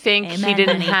 Why do you think he Amen,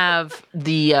 didn't honey. have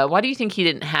the? Why do you think he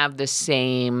didn't have the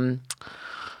same,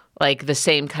 like the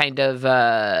same kind of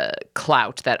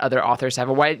clout that other authors have?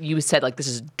 Or why you said like this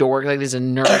is dork, like this is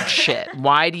nerd shit?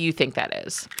 Why do you think that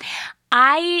is?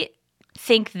 I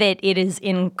think that it is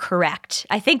incorrect.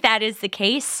 I think that is the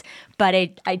case, but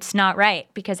it's not right,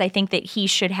 because I think that he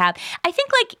should have. I think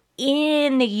like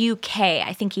in the UK,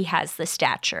 I think he has the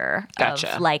stature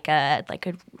Gotcha. of like a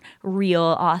real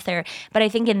author, but I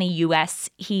think in the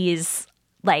US he's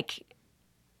like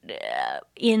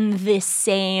in the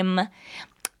same.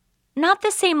 Not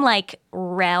the same like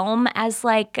realm as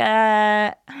like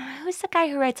who's the guy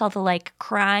who writes all the like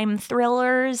crime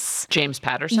thrillers? James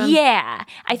Patterson? Yeah,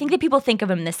 I think that people think of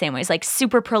him the same way. He's like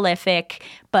super prolific,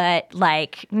 but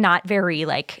like not very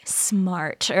like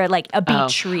smart or like a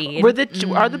beach read. Are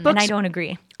the And books I don't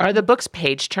agree. are the books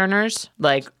page turners?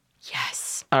 Like,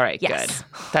 Yes. all right, Yes. good.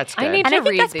 That's good. I need And to I think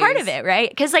read that's part of these. it, right?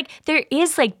 Because like there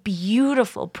is like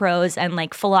beautiful prose and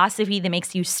like philosophy that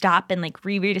makes you stop and like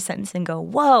reread a sentence and go,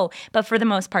 whoa. But for the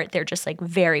most part, they're just like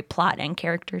very plot and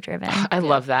character driven. I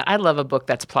love that. I love a book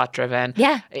that's plot driven.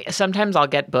 Yeah. Sometimes I'll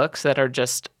get books that are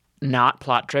just not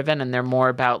plot driven and they're more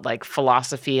about like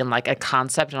philosophy and like a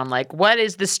concept, and I'm like, what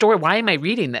is this story? Why am I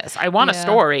reading this? I want a Yeah.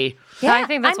 story. I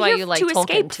think that's I'm why here you like to Tolkien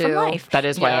escape from too. life. That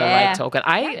is why I Yeah. like Tolkien.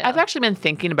 I've actually been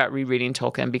thinking about rereading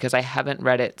Tolkien because I haven't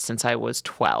read it since I was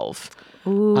 12.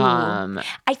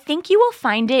 I think you will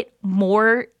find it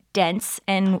more dense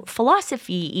and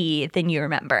philosophy-y than you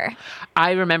remember.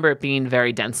 I remember it being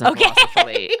very dense and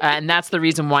philosophically, and that's the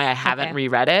reason why I haven't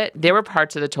reread it. There were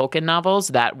parts of the Tolkien novels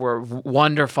that were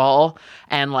wonderful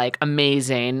and like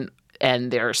amazing,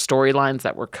 and there are storylines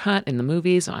that were cut in the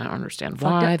movies. I don't understand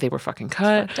why they were fucking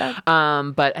cut.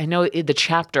 But I know the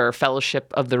chapter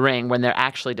Fellowship of the Ring, when they're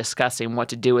actually discussing what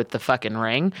to do with the fucking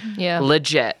ring,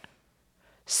 legit.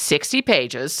 60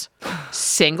 pages,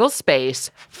 single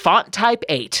space, font type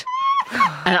 8.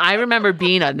 And I remember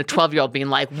being a 12-year-old being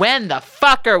like, when the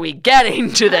fuck are we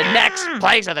getting to the next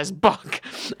place of this book?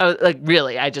 I was, like,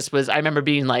 really, I remember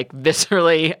being like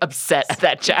viscerally upset at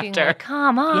that Being chapter. like,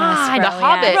 come on, Yes, The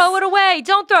Hobbit. throw it away.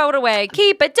 Don't throw it away.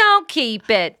 Keep it. Don't keep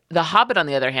it. The Hobbit, on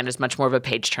the other hand, is much more of a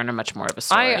page turner, much more of a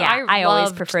story. I always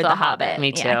loved preferred The The Hobbit. Hobbit.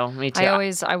 Me too. Yeah. Me too.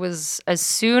 I was, as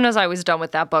soon as I was done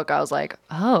with that book, I was like,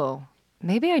 oh,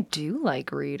 maybe I do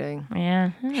like reading. Yeah.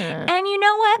 And you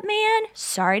know what, man?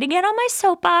 Sorry to get on my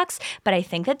soapbox, but I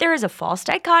think that there is a false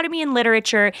dichotomy in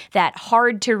literature that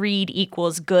hard to read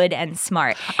equals good and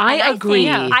smart. I And agree.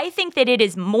 I think that it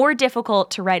is more difficult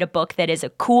to write a book that is a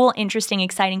cool, interesting,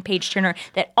 exciting page turner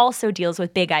that also deals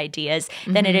with big ideas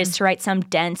than it is to write some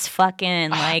dense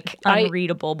fucking like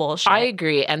unreadable bullshit. I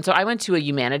agree. And so I went to a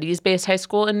humanities-based high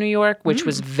school in New York, which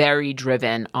was very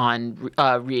driven on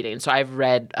reading. So I've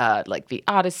read like The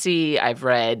Odyssey. I've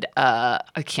read, I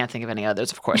can't think of any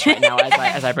others, of course, right now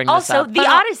as I bring this Also, up. The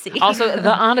Odyssey. Also,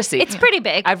 The Odyssey. It's pretty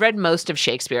big. I've read most of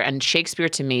Shakespeare, and Shakespeare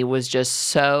to me was just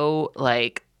so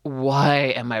like,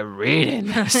 why am I reading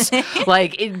this?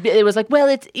 Like it was like, well,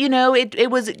 it's it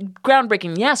was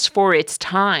groundbreaking, yes, for its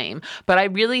time, but I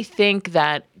really think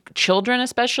that children,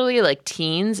 especially like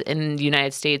teens in the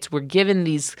United States, were given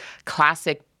these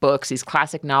classic books, these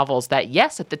classic novels that,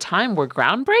 yes, at the time were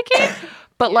groundbreaking.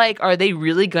 But like, are they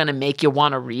really going to make you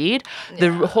want to read?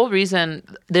 The whole reason,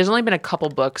 there's only been a couple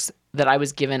books that I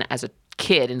was given as a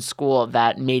kid in school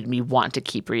that made me want to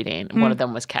keep reading. One of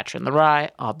them was Catcher in the Rye.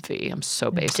 Obvi, I'm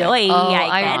so basic. Joy,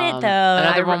 I get it though.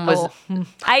 Another one was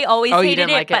I always you hated didn't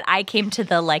it, like but it? I came to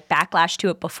the like backlash to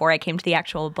it before I came to the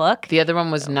actual book. the other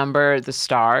one was Number the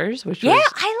Stars, which Yeah,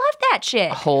 was I love that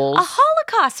shit. Holes. A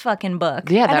Holocaust fucking book.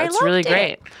 yeah, and I that's really loved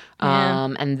great. it.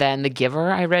 And then The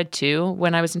Giver I read too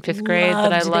when I was in 5th grade.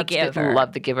 That I Loved The loved. Giver.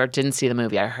 Loved The Giver. Didn't see the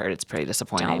movie. I heard it's pretty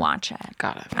disappointing. Don't watch it.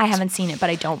 Got it. I haven't seen it, but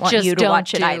I don't want Just you to don't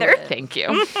watch it do either. it. Thank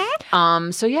you.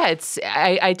 So yeah,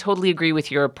 I totally agree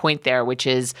with your point there, which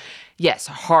is yes,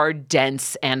 hard,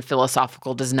 dense, and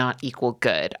philosophical does not equal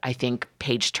good. I think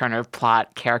page turner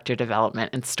plot, character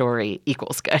development, and story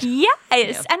equals good. Yes,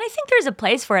 and I think there's a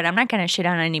place for it. I'm not going to shit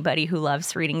on anybody who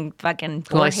loves reading fucking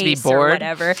Who likes to be Borges or bored.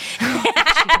 whatever.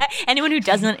 Anyone who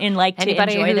doesn't like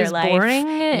Anybody to enjoy their who's life. boring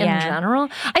in Yeah. general.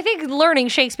 I think learning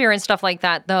Shakespeare and stuff like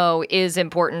that, though, is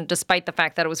important, despite the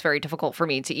fact that it was very difficult for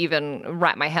me to even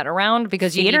wrap my head around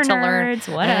because you Theater need to learn.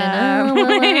 nerds,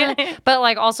 whatever. But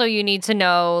like, also, you need to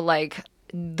know like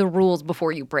the rules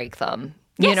before you break them.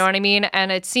 You Yes. know what I mean?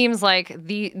 And it seems like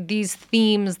these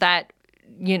themes that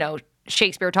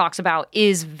Shakespeare talks about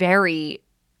is very.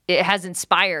 It has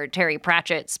inspired Terry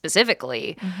Pratchett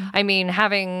specifically. I mean,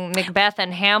 having Macbeth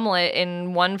and Hamlet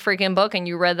in one freaking book and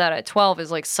you read that at 12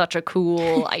 is like such a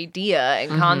cool idea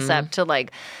and concept to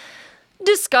like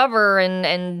discover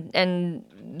and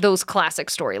those classic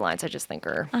storylines I just think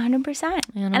are 100%.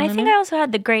 And I think I also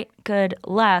had the great good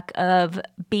luck of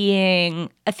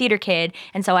being a theater kid.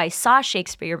 And so I saw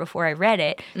Shakespeare before I read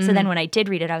it. So then when I did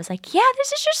read it, I was like, yeah,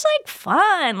 this is just like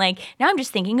fun. Like now I'm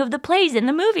just thinking of the plays and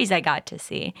the movies I got to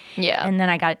see. Yeah. And then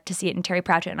I got to see it in Terry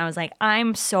Pratchett. And I was like,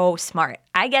 I'm so smart.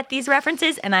 I get these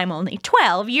references and I'm only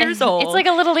 12 years old. It's like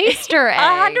a little Easter egg.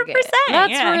 100%,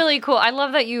 That's yeah. really cool. I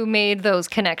love that you made those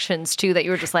connections too, that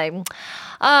you were just like,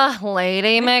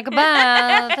 Lady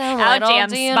Macbeth. Little jam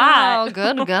do you spot. know,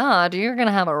 good God, you're going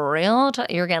to have a real,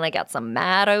 you're going to get some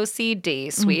mad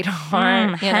OCD,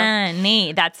 sweetheart. You know?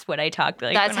 honey. That's what I talked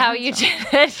like. That's when I how was you young.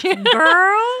 did it.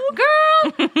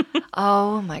 Girl.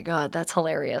 Oh my God, that's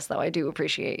hilarious, though. I do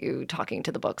appreciate you talking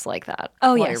to the books like that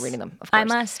Oh, while yes. you're reading them, of course. I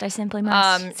must. I simply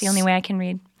must. It's the only way I can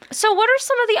read. So, what are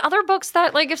some of the other books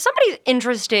that, like, if somebody's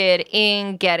interested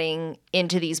in getting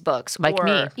into these books, Like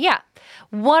me. Yeah.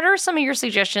 What are some of your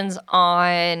suggestions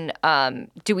on?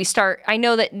 Do we start? I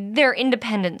know that they're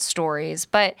independent stories,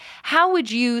 but how would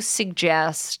you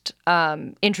suggest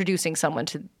introducing someone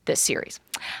to this series?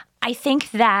 I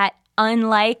think that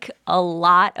unlike a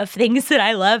lot of things that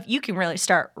I love, you can really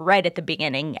start right at the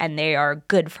beginning and they are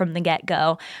good from the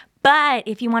get-go. But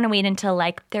if you want to wait until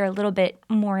like they're a little bit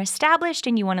more established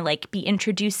and you want to like be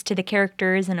introduced to the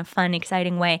characters in a fun,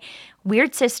 exciting way,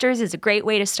 Weird Sisters is a great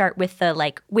way to start with the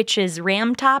like witches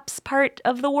Ramtops part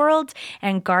of the world,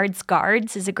 and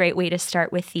Guards is a great way to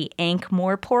start with the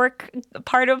Ankh-Morpork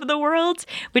part of the world,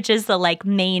 which is the like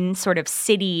main sort of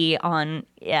city on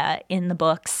in the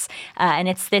books, and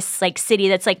it's this like city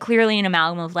that's like clearly an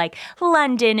amalgam of like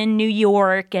London and New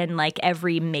York and like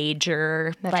every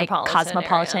major like Metropolitan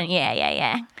cosmopolitan.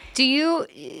 Yeah. Do you,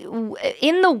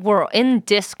 in the world, in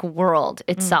Disc World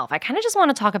itself, I kind of just want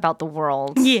to talk about the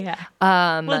world. Yeah.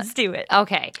 Let's do it.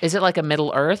 Okay. Is it like a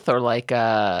Middle Earth or like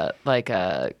a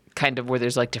kind of where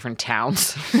there's like different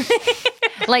towns?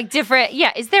 Like different,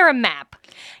 yeah. Is there a map?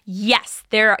 Yes,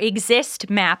 there exist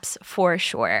maps for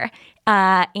sure,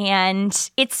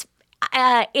 and it's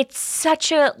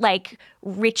such a like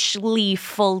richly,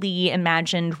 fully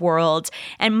imagined world,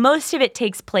 and most of it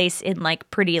takes place in like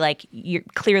pretty like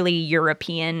clearly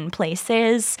European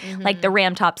places. Like the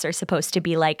Ramtops are supposed to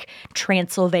be like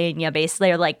Transylvania based.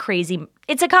 They're like crazy.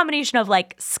 It's a combination of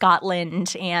like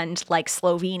Scotland and like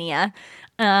Slovenia.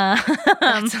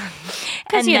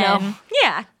 Because you know.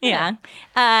 Yeah.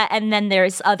 And then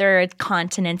there's other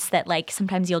continents that like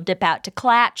sometimes you'll dip out to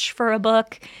Clatch for a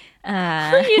book.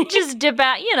 You just dip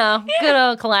out, good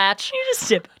old Clatch. You just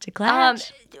dip out to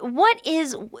Clatch.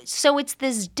 So it's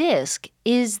this disc.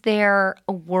 Is there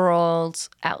a world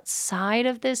outside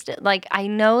of this? Like, I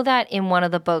know that in one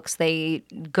of the books they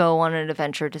go on an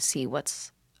adventure to see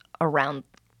what's around,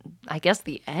 I guess,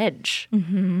 the edge.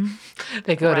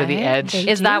 They go to the Right? edge. They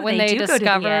Is do. that when They they do go to the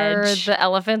discover edge. the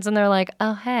elephants and they're like,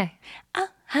 oh, hey.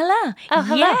 Hello.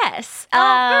 hello. Yes.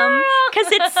 girl.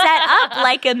 Because it's set up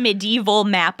like a medieval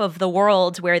map of the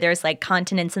world where there's like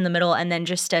continents in the middle and then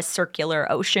just a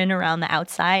circular ocean around the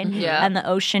outside. Yeah. And the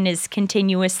ocean is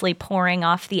continuously pouring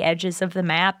off the edges of the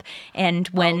map. And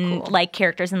when cool. like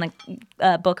characters in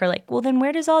the book are like, well, then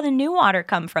where does all the new water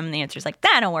come from? And the answer's like,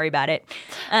 don't worry about it.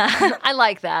 I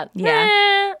like that.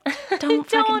 Yeah. Don't.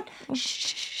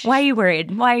 Why are you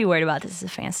worried? Why are you worried about this?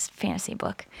 It's a fantasy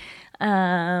book.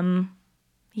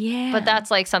 Yeah. But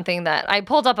that's like something that I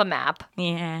pulled up a map.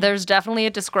 yeah. There's definitely a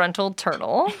disgruntled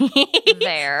turtle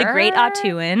there. The great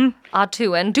Atuan.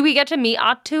 Atuan. Do we get to meet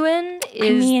Atuan?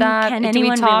 Can do we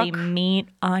anyone talk? really meet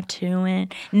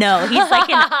Atuan? No, he's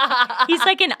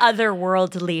like an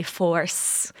otherworldly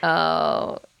force.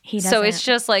 Oh. He So it's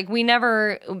doesn't- just like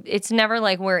it's never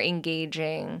like we're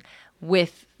engaging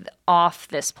with off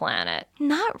this planet.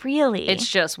 Not really. It's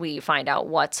just we find out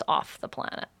what's off the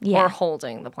planet Yeah. or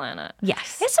holding the planet.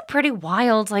 yes. It's a pretty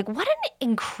wild, like, what an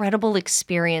incredible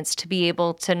experience to be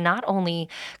able to not only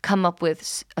come up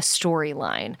with a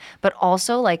storyline, but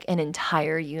also like an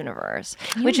entire universe,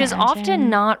 which is often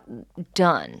not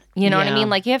done. You know what I Yeah. mean?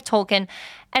 Like, you have Tolkien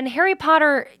and Harry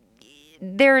Potter,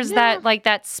 there's that, like,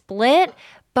 that split.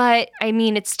 But I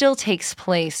mean, it still takes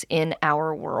place in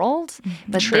our world.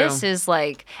 But True. this is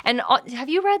like, and have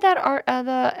you read that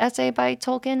the essay by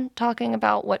Tolkien talking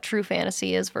about what true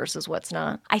fantasy is versus what's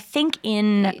not? I think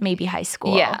in maybe high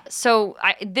school. Yeah. So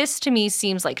this to me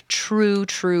seems like true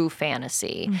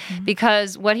fantasy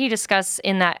because what he discussed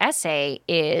in that essay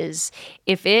is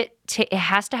if it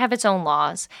has to have its own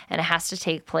laws and it has to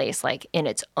take place like in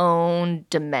its own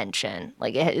dimension.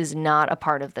 Like it is not a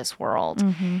part of this world.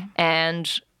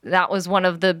 And that was one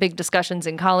of the big discussions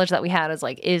in college that we had is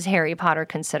like, is Harry Potter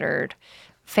considered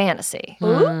fantasy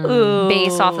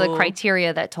based off of the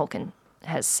criteria that Tolkien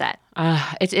has set?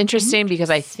 It's interesting because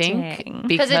I think Interesting.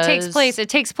 Because it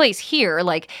takes place here.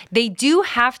 Like they do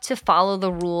have to follow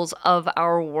the rules of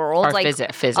our world, Our like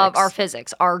physics. of our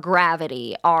physics, our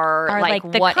gravity, our like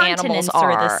the what continents animals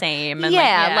are the same. And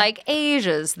yeah, like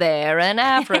Asia's there and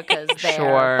Africa's there,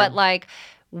 Sure. but like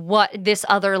what this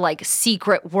other like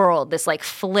secret world, this like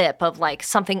flip of like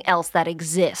something else that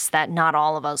exists that not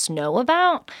all of us know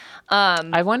about.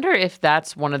 I wonder if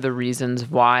that's one of the reasons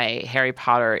why Harry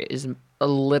Potter is a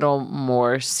little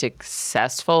more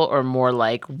successful or more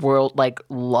like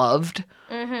loved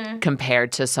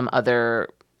compared to some other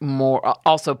more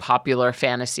also popular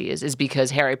fantasies is because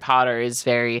Harry Potter is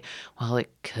very it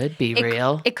could be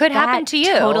real. It could happen that to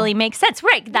you. Totally makes sense.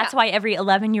 Right. That's why every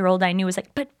 11-year-old I knew was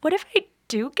like, but what if I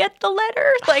do get the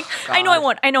letter? Like, I know I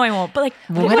won't. But like,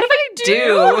 what if I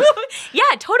do? Yeah,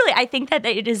 totally. I think that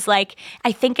it is like,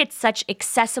 I think it's such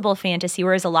accessible fantasy,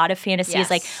 whereas a lot of fantasy is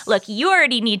like, look, you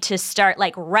already need to start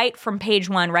like right from page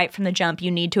 1, right from the jump.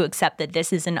 You need to accept that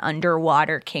this is an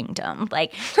underwater kingdom,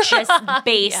 like just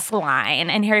baseline.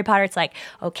 And Harry Potter, it's like,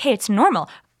 okay, it's normal.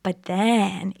 But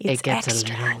then It gets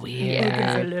extra. a little weird. It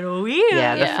gets a little weird.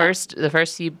 Yeah, the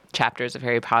first few chapters of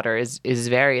Harry Potter is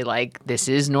very like this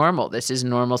is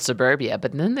normal suburbia,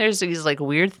 but then there's these like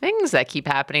weird things that keep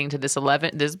happening to this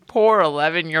poor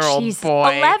 11-year-old Jeez,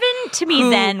 boy. 11 to me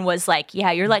then was like,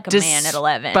 yeah, you're like a man at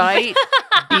 11. Despite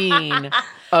being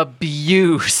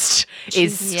abused,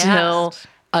 is still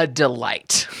a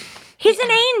delight. He's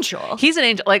an angel. He's an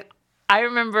angel. Like I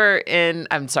remember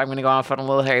I'm sorry, I'm going to go off on a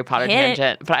little Harry Potter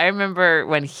tangent, but I remember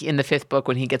when in the 5th book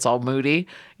when he gets all moody,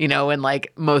 when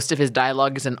like most of his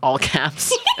dialogue is in all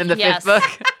caps in the 5th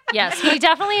book. Yes, he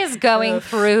definitely is going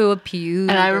through a puberty.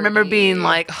 And I remember being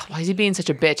like, why is he being such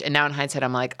a bitch? And now in hindsight,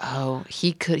 I'm like, oh,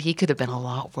 he could have been a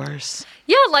lot worse.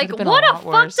 yeah, like been what a a lot fucked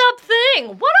worse. up thing.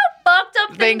 What a fucked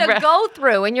up thing to Bro. go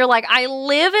through. And you're like, I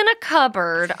live in a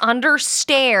cupboard under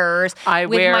stairs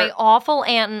with my awful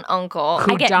aunt and uncle.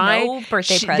 Who I get died, no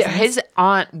birthday presents. His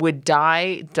aunt would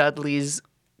dye Dudley's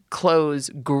clothes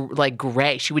like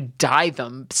gray. She would dye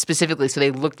them specifically so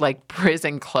they looked like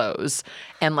prison clothes,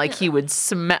 and like he would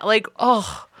smell like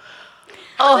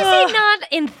How is he not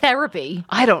in therapy?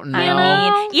 I don't know. I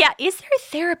mean, yeah, is there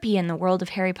therapy in the world of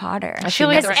Harry Potter? I feel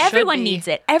like Because there should everyone be. needs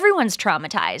it. Everyone's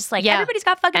traumatized. Like, Yeah. everybody's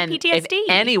got fucking And PTSD. if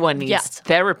anyone needs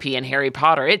therapy in Harry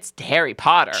Potter, it's Harry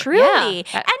Potter. Truly.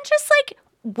 Yeah. And just like,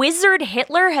 Wizard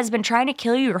Hitler has been trying to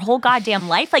kill you your whole goddamn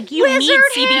life. Like, you need Wizard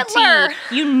CBT. Hitler.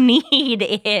 You need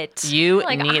it. You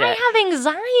Like, need I it. have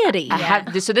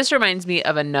anxiety. So this reminds me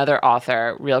of another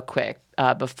author, real quick,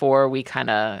 before we kind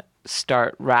of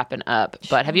start wrapping up.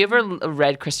 But have you ever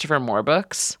read Christopher Moore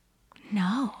books?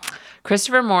 No.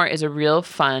 Christopher Moore is a real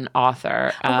fun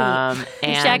author. And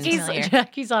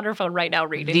Jackie's on her phone right now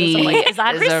reading the, this. I'm like, is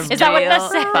that what real this says? Is fun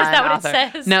that what author.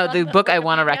 it says? No, the book I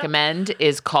want to recommend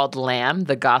is called Lamb,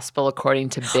 The Gospel According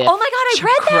to Biff. Oh my God, I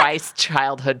read that. Christ's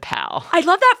childhood pal. I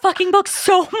love that fucking book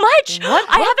so much.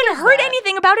 I haven't heard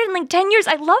anything about it in like 10 years.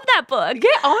 I love that book. Yeah,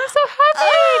 oh, I'm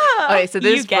so happy. Okay, so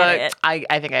this You get book, it.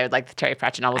 I think I would like the Terry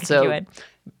Pratchett novel. think you So would.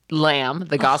 Lamb,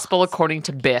 The Gospel According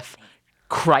to Biff,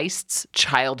 Christ's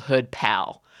childhood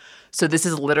pal. So this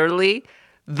is literally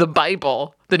the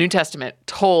Bible, the New Testament,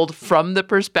 told from the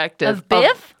perspective Of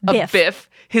Biff? Of Biff,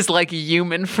 his like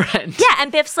human friend. Yeah,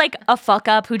 and Biff's like a fuck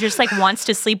up who just like wants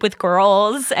to sleep with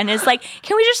girls and is like,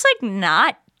 can we just like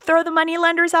not throw the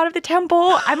moneylenders out of the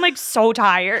temple? I'm like so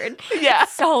tired. Yeah.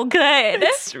 It's so good.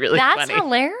 It's really That's funny.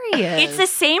 hilarious. It's the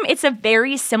same. It's a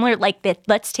very similar, like, that.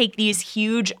 Let's take these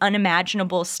huge,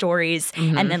 unimaginable stories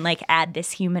and then, like, add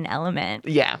this human element.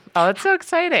 Yeah. Oh, it's so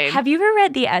exciting. Have you ever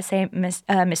read the essay,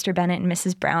 Mr. Bennett and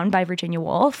Mrs. Brown by Virginia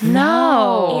Woolf?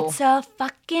 No. It's a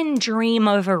fucking dream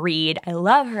of a read. I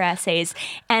love her essays.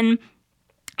 And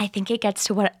I think it gets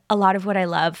to a lot of what I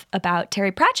love about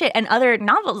Terry Pratchett and other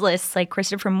novelists like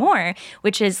Christopher Moore,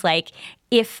 which is like,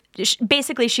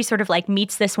 basically she sort of like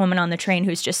meets this woman on the train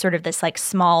who's just sort of this like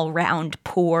small, round,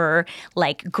 poor,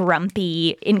 like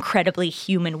grumpy, incredibly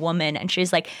human woman. And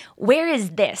she's like, where is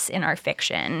this in our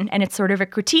fiction? And it's sort of a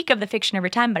critique of the fiction over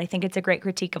time, but I think it's a great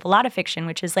critique of a lot of fiction,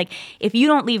 which is like, if you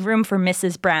don't leave room for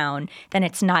Mrs. Brown, then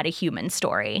it's not a human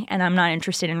story. And I'm not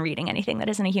interested in reading anything that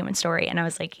isn't a human story. And I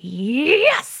was like,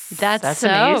 yes! That's so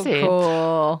amazing.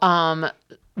 cool.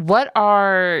 What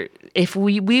are, if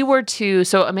we were to,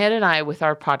 so Amanda and I, with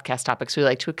our podcast topics, we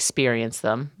like to experience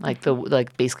them, like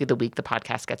basically the week the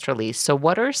podcast gets released. So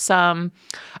what are some,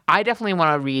 I definitely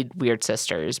want to read Weird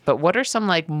Sisters, but what are some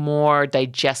like more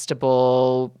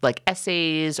digestible like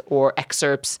essays or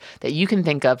excerpts that you can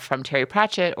think of from Terry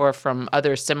Pratchett or from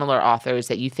other similar authors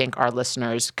that you think our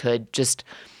listeners could just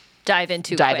Dive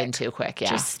into quick? Yeah.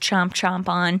 Just chomp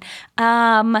on.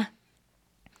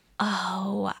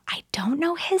 I don't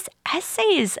know his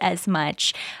essays as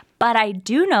much, but I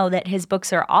do know that his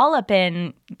books are all up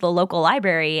in the local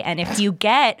library. And if you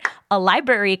get a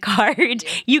library card,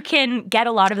 you can get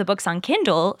a lot of the books on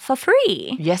Kindle for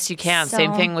free. Yes, you can. So-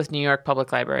 Same thing with New York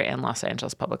Public Library and Los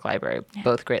Angeles Public Library.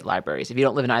 Both great libraries. If you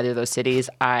don't live in either of those cities,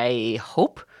 I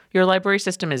hope your library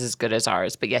system is as good as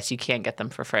ours. But yes, you can get them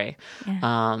for free. That's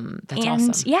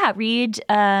awesome. Yeah, read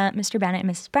Mr. Bennett and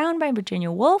Mrs. Brown by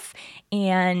Virginia Woolf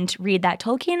and read that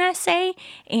Tolkien essay.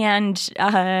 And,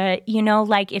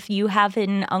 like if you have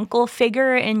an uncle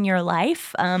figure in your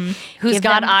life, Who's give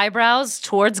got them- eyebrows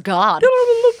towards God.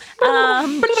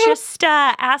 just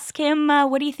ask him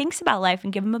what he thinks about life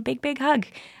and give him a big, big hug.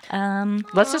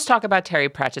 Let's just talk about Terry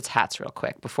Pratchett's hats real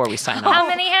quick before we sign How off.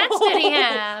 many hats did he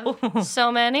have?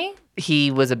 So many? He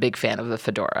was a big fan of the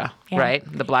fedora, Yeah.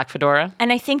 right? The black fedora.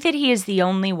 And I think that he is the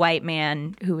only white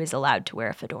man who is allowed to wear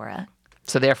a fedora.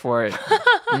 So therefore,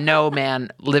 no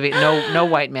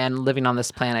white man living on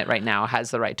this planet right now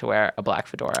has the right to wear a black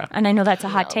fedora. And I know that's a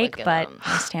hot take, look at but him.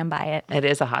 I stand by it. It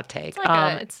is a hot take.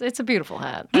 It's a beautiful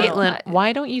hat. Caitlin,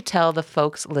 why don't you tell the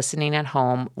folks listening at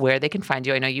home where they can find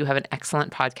you? I know you have an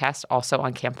excellent podcast also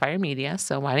on Campfire Media,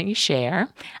 so why don't you share?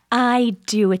 I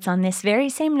do. It's on this very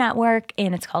same network,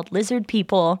 and it's called Lizard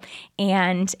People.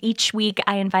 And each week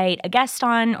I invite a guest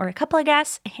on, or a couple of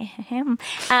guests. Would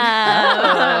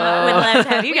love to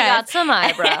have you We guys. got some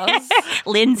eyebrows.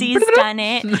 Lindsay's done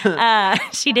it.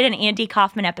 She did an Andy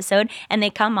Kaufman episode, and they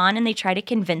come on and they try to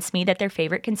convince me that their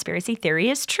favorite conspiracy theory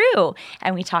is true.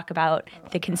 And we talk about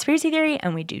the conspiracy theory,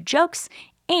 and we do jokes,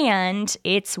 and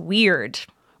it's weird.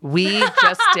 We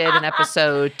just did an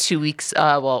episode 2 weeks.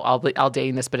 I'll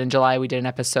date this, but in July we did an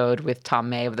episode with Tom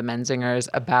May of the Menzingers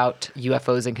about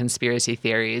UFOs and conspiracy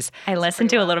theories. I listened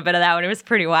to a little bit of that one. It was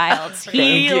pretty wild.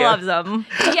 He you. loves them.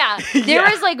 Yeah, there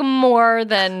was like more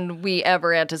than we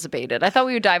ever anticipated. I thought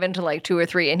we would dive into like 2 or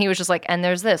 3, and he was just like, and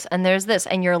there's this,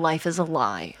 and your life is a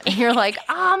lie. And you're like,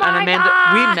 oh my And Amanda,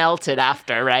 God. we melted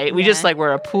after, right? We just like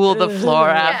were a pool of the floor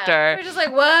after. We're just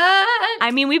like, what? I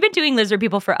mean, we've been doing Lizard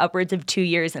People for upwards of 2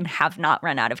 years and have not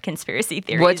run out of conspiracy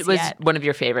theories What was yet. one of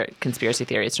your favorite conspiracy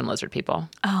theories from Lizard People?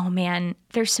 Oh, man.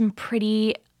 There's some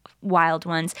pretty wild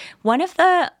ones. One of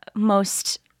the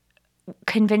most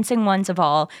convincing ones of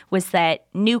all was that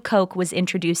New Coke was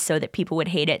introduced so that people would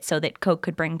hate it, so that Coke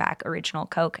could bring back original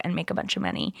Coke and make a bunch of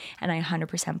money. And I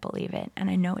 100% believe it. And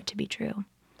I know it to be true.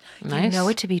 Nice. Know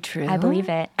it to be true. I believe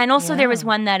it. And also there was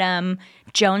one that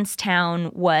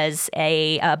Jonestown was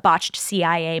a botched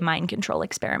CIA mind control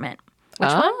experiment. Which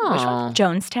one?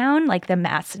 Jonestown, like the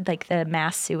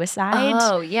mass suicide.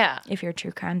 Oh, yeah. If you're a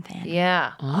true crime fan.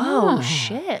 Yeah. Oh,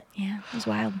 shit. Yeah, it was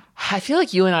wild. I feel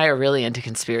like you and I are really into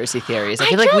conspiracy theories. I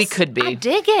feel like we could be. I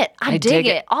dig it. I dig dig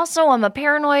it. it. Also, I'm a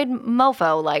paranoid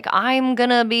mofo. Like, I'm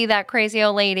gonna be that crazy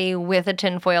old lady with a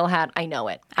tinfoil hat. I know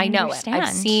it. I know it.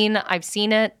 understand. I've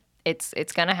seen it. It's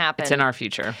gonna happen. It's in our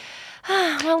future.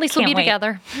 Well, at least we'll Can't be wait.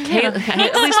 together. At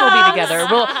least we'll be together.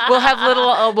 We'll have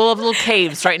little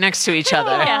caves right next to each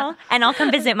other. Yeah. And I'll come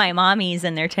visit my mommies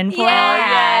and their tinfoil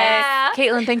hats. Yeah.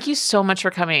 Caitlin, thank you so much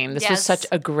for coming. This was Yes. such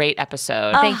a great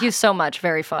episode. Thank you so much.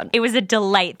 Very fun. It was a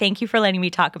delight. Thank you for letting me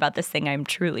talk about this thing I'm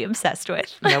truly obsessed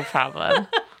with. No problem.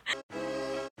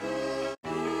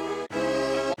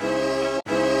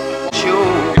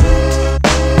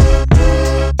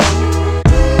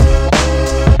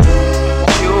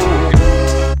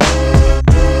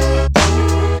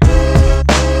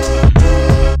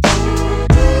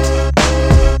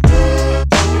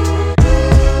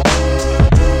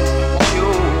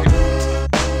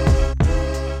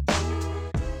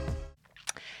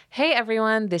 Hey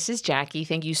everyone, this is Jackie.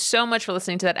 Thank you so much for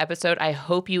listening to that episode. I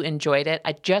hope you enjoyed it.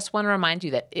 I just want to remind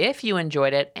you that if you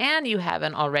enjoyed it and you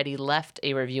haven't already left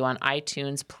a review on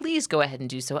iTunes, please go ahead and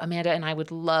do so. Amanda and I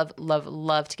would love, love,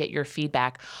 love to get your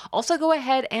feedback. Also, go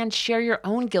ahead and share your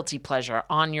own guilty pleasure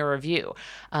on your review.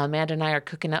 Amanda and I are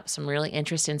cooking up some really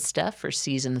interesting stuff for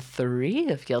season 3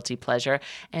 of Guilty Pleasure,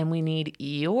 and we need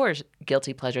your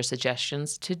guilty pleasure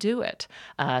suggestions to do it.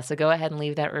 So go ahead and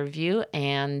leave that review,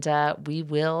 and we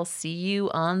will see you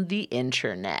on the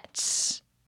internet.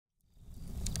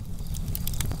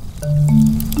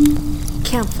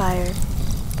 Campfire.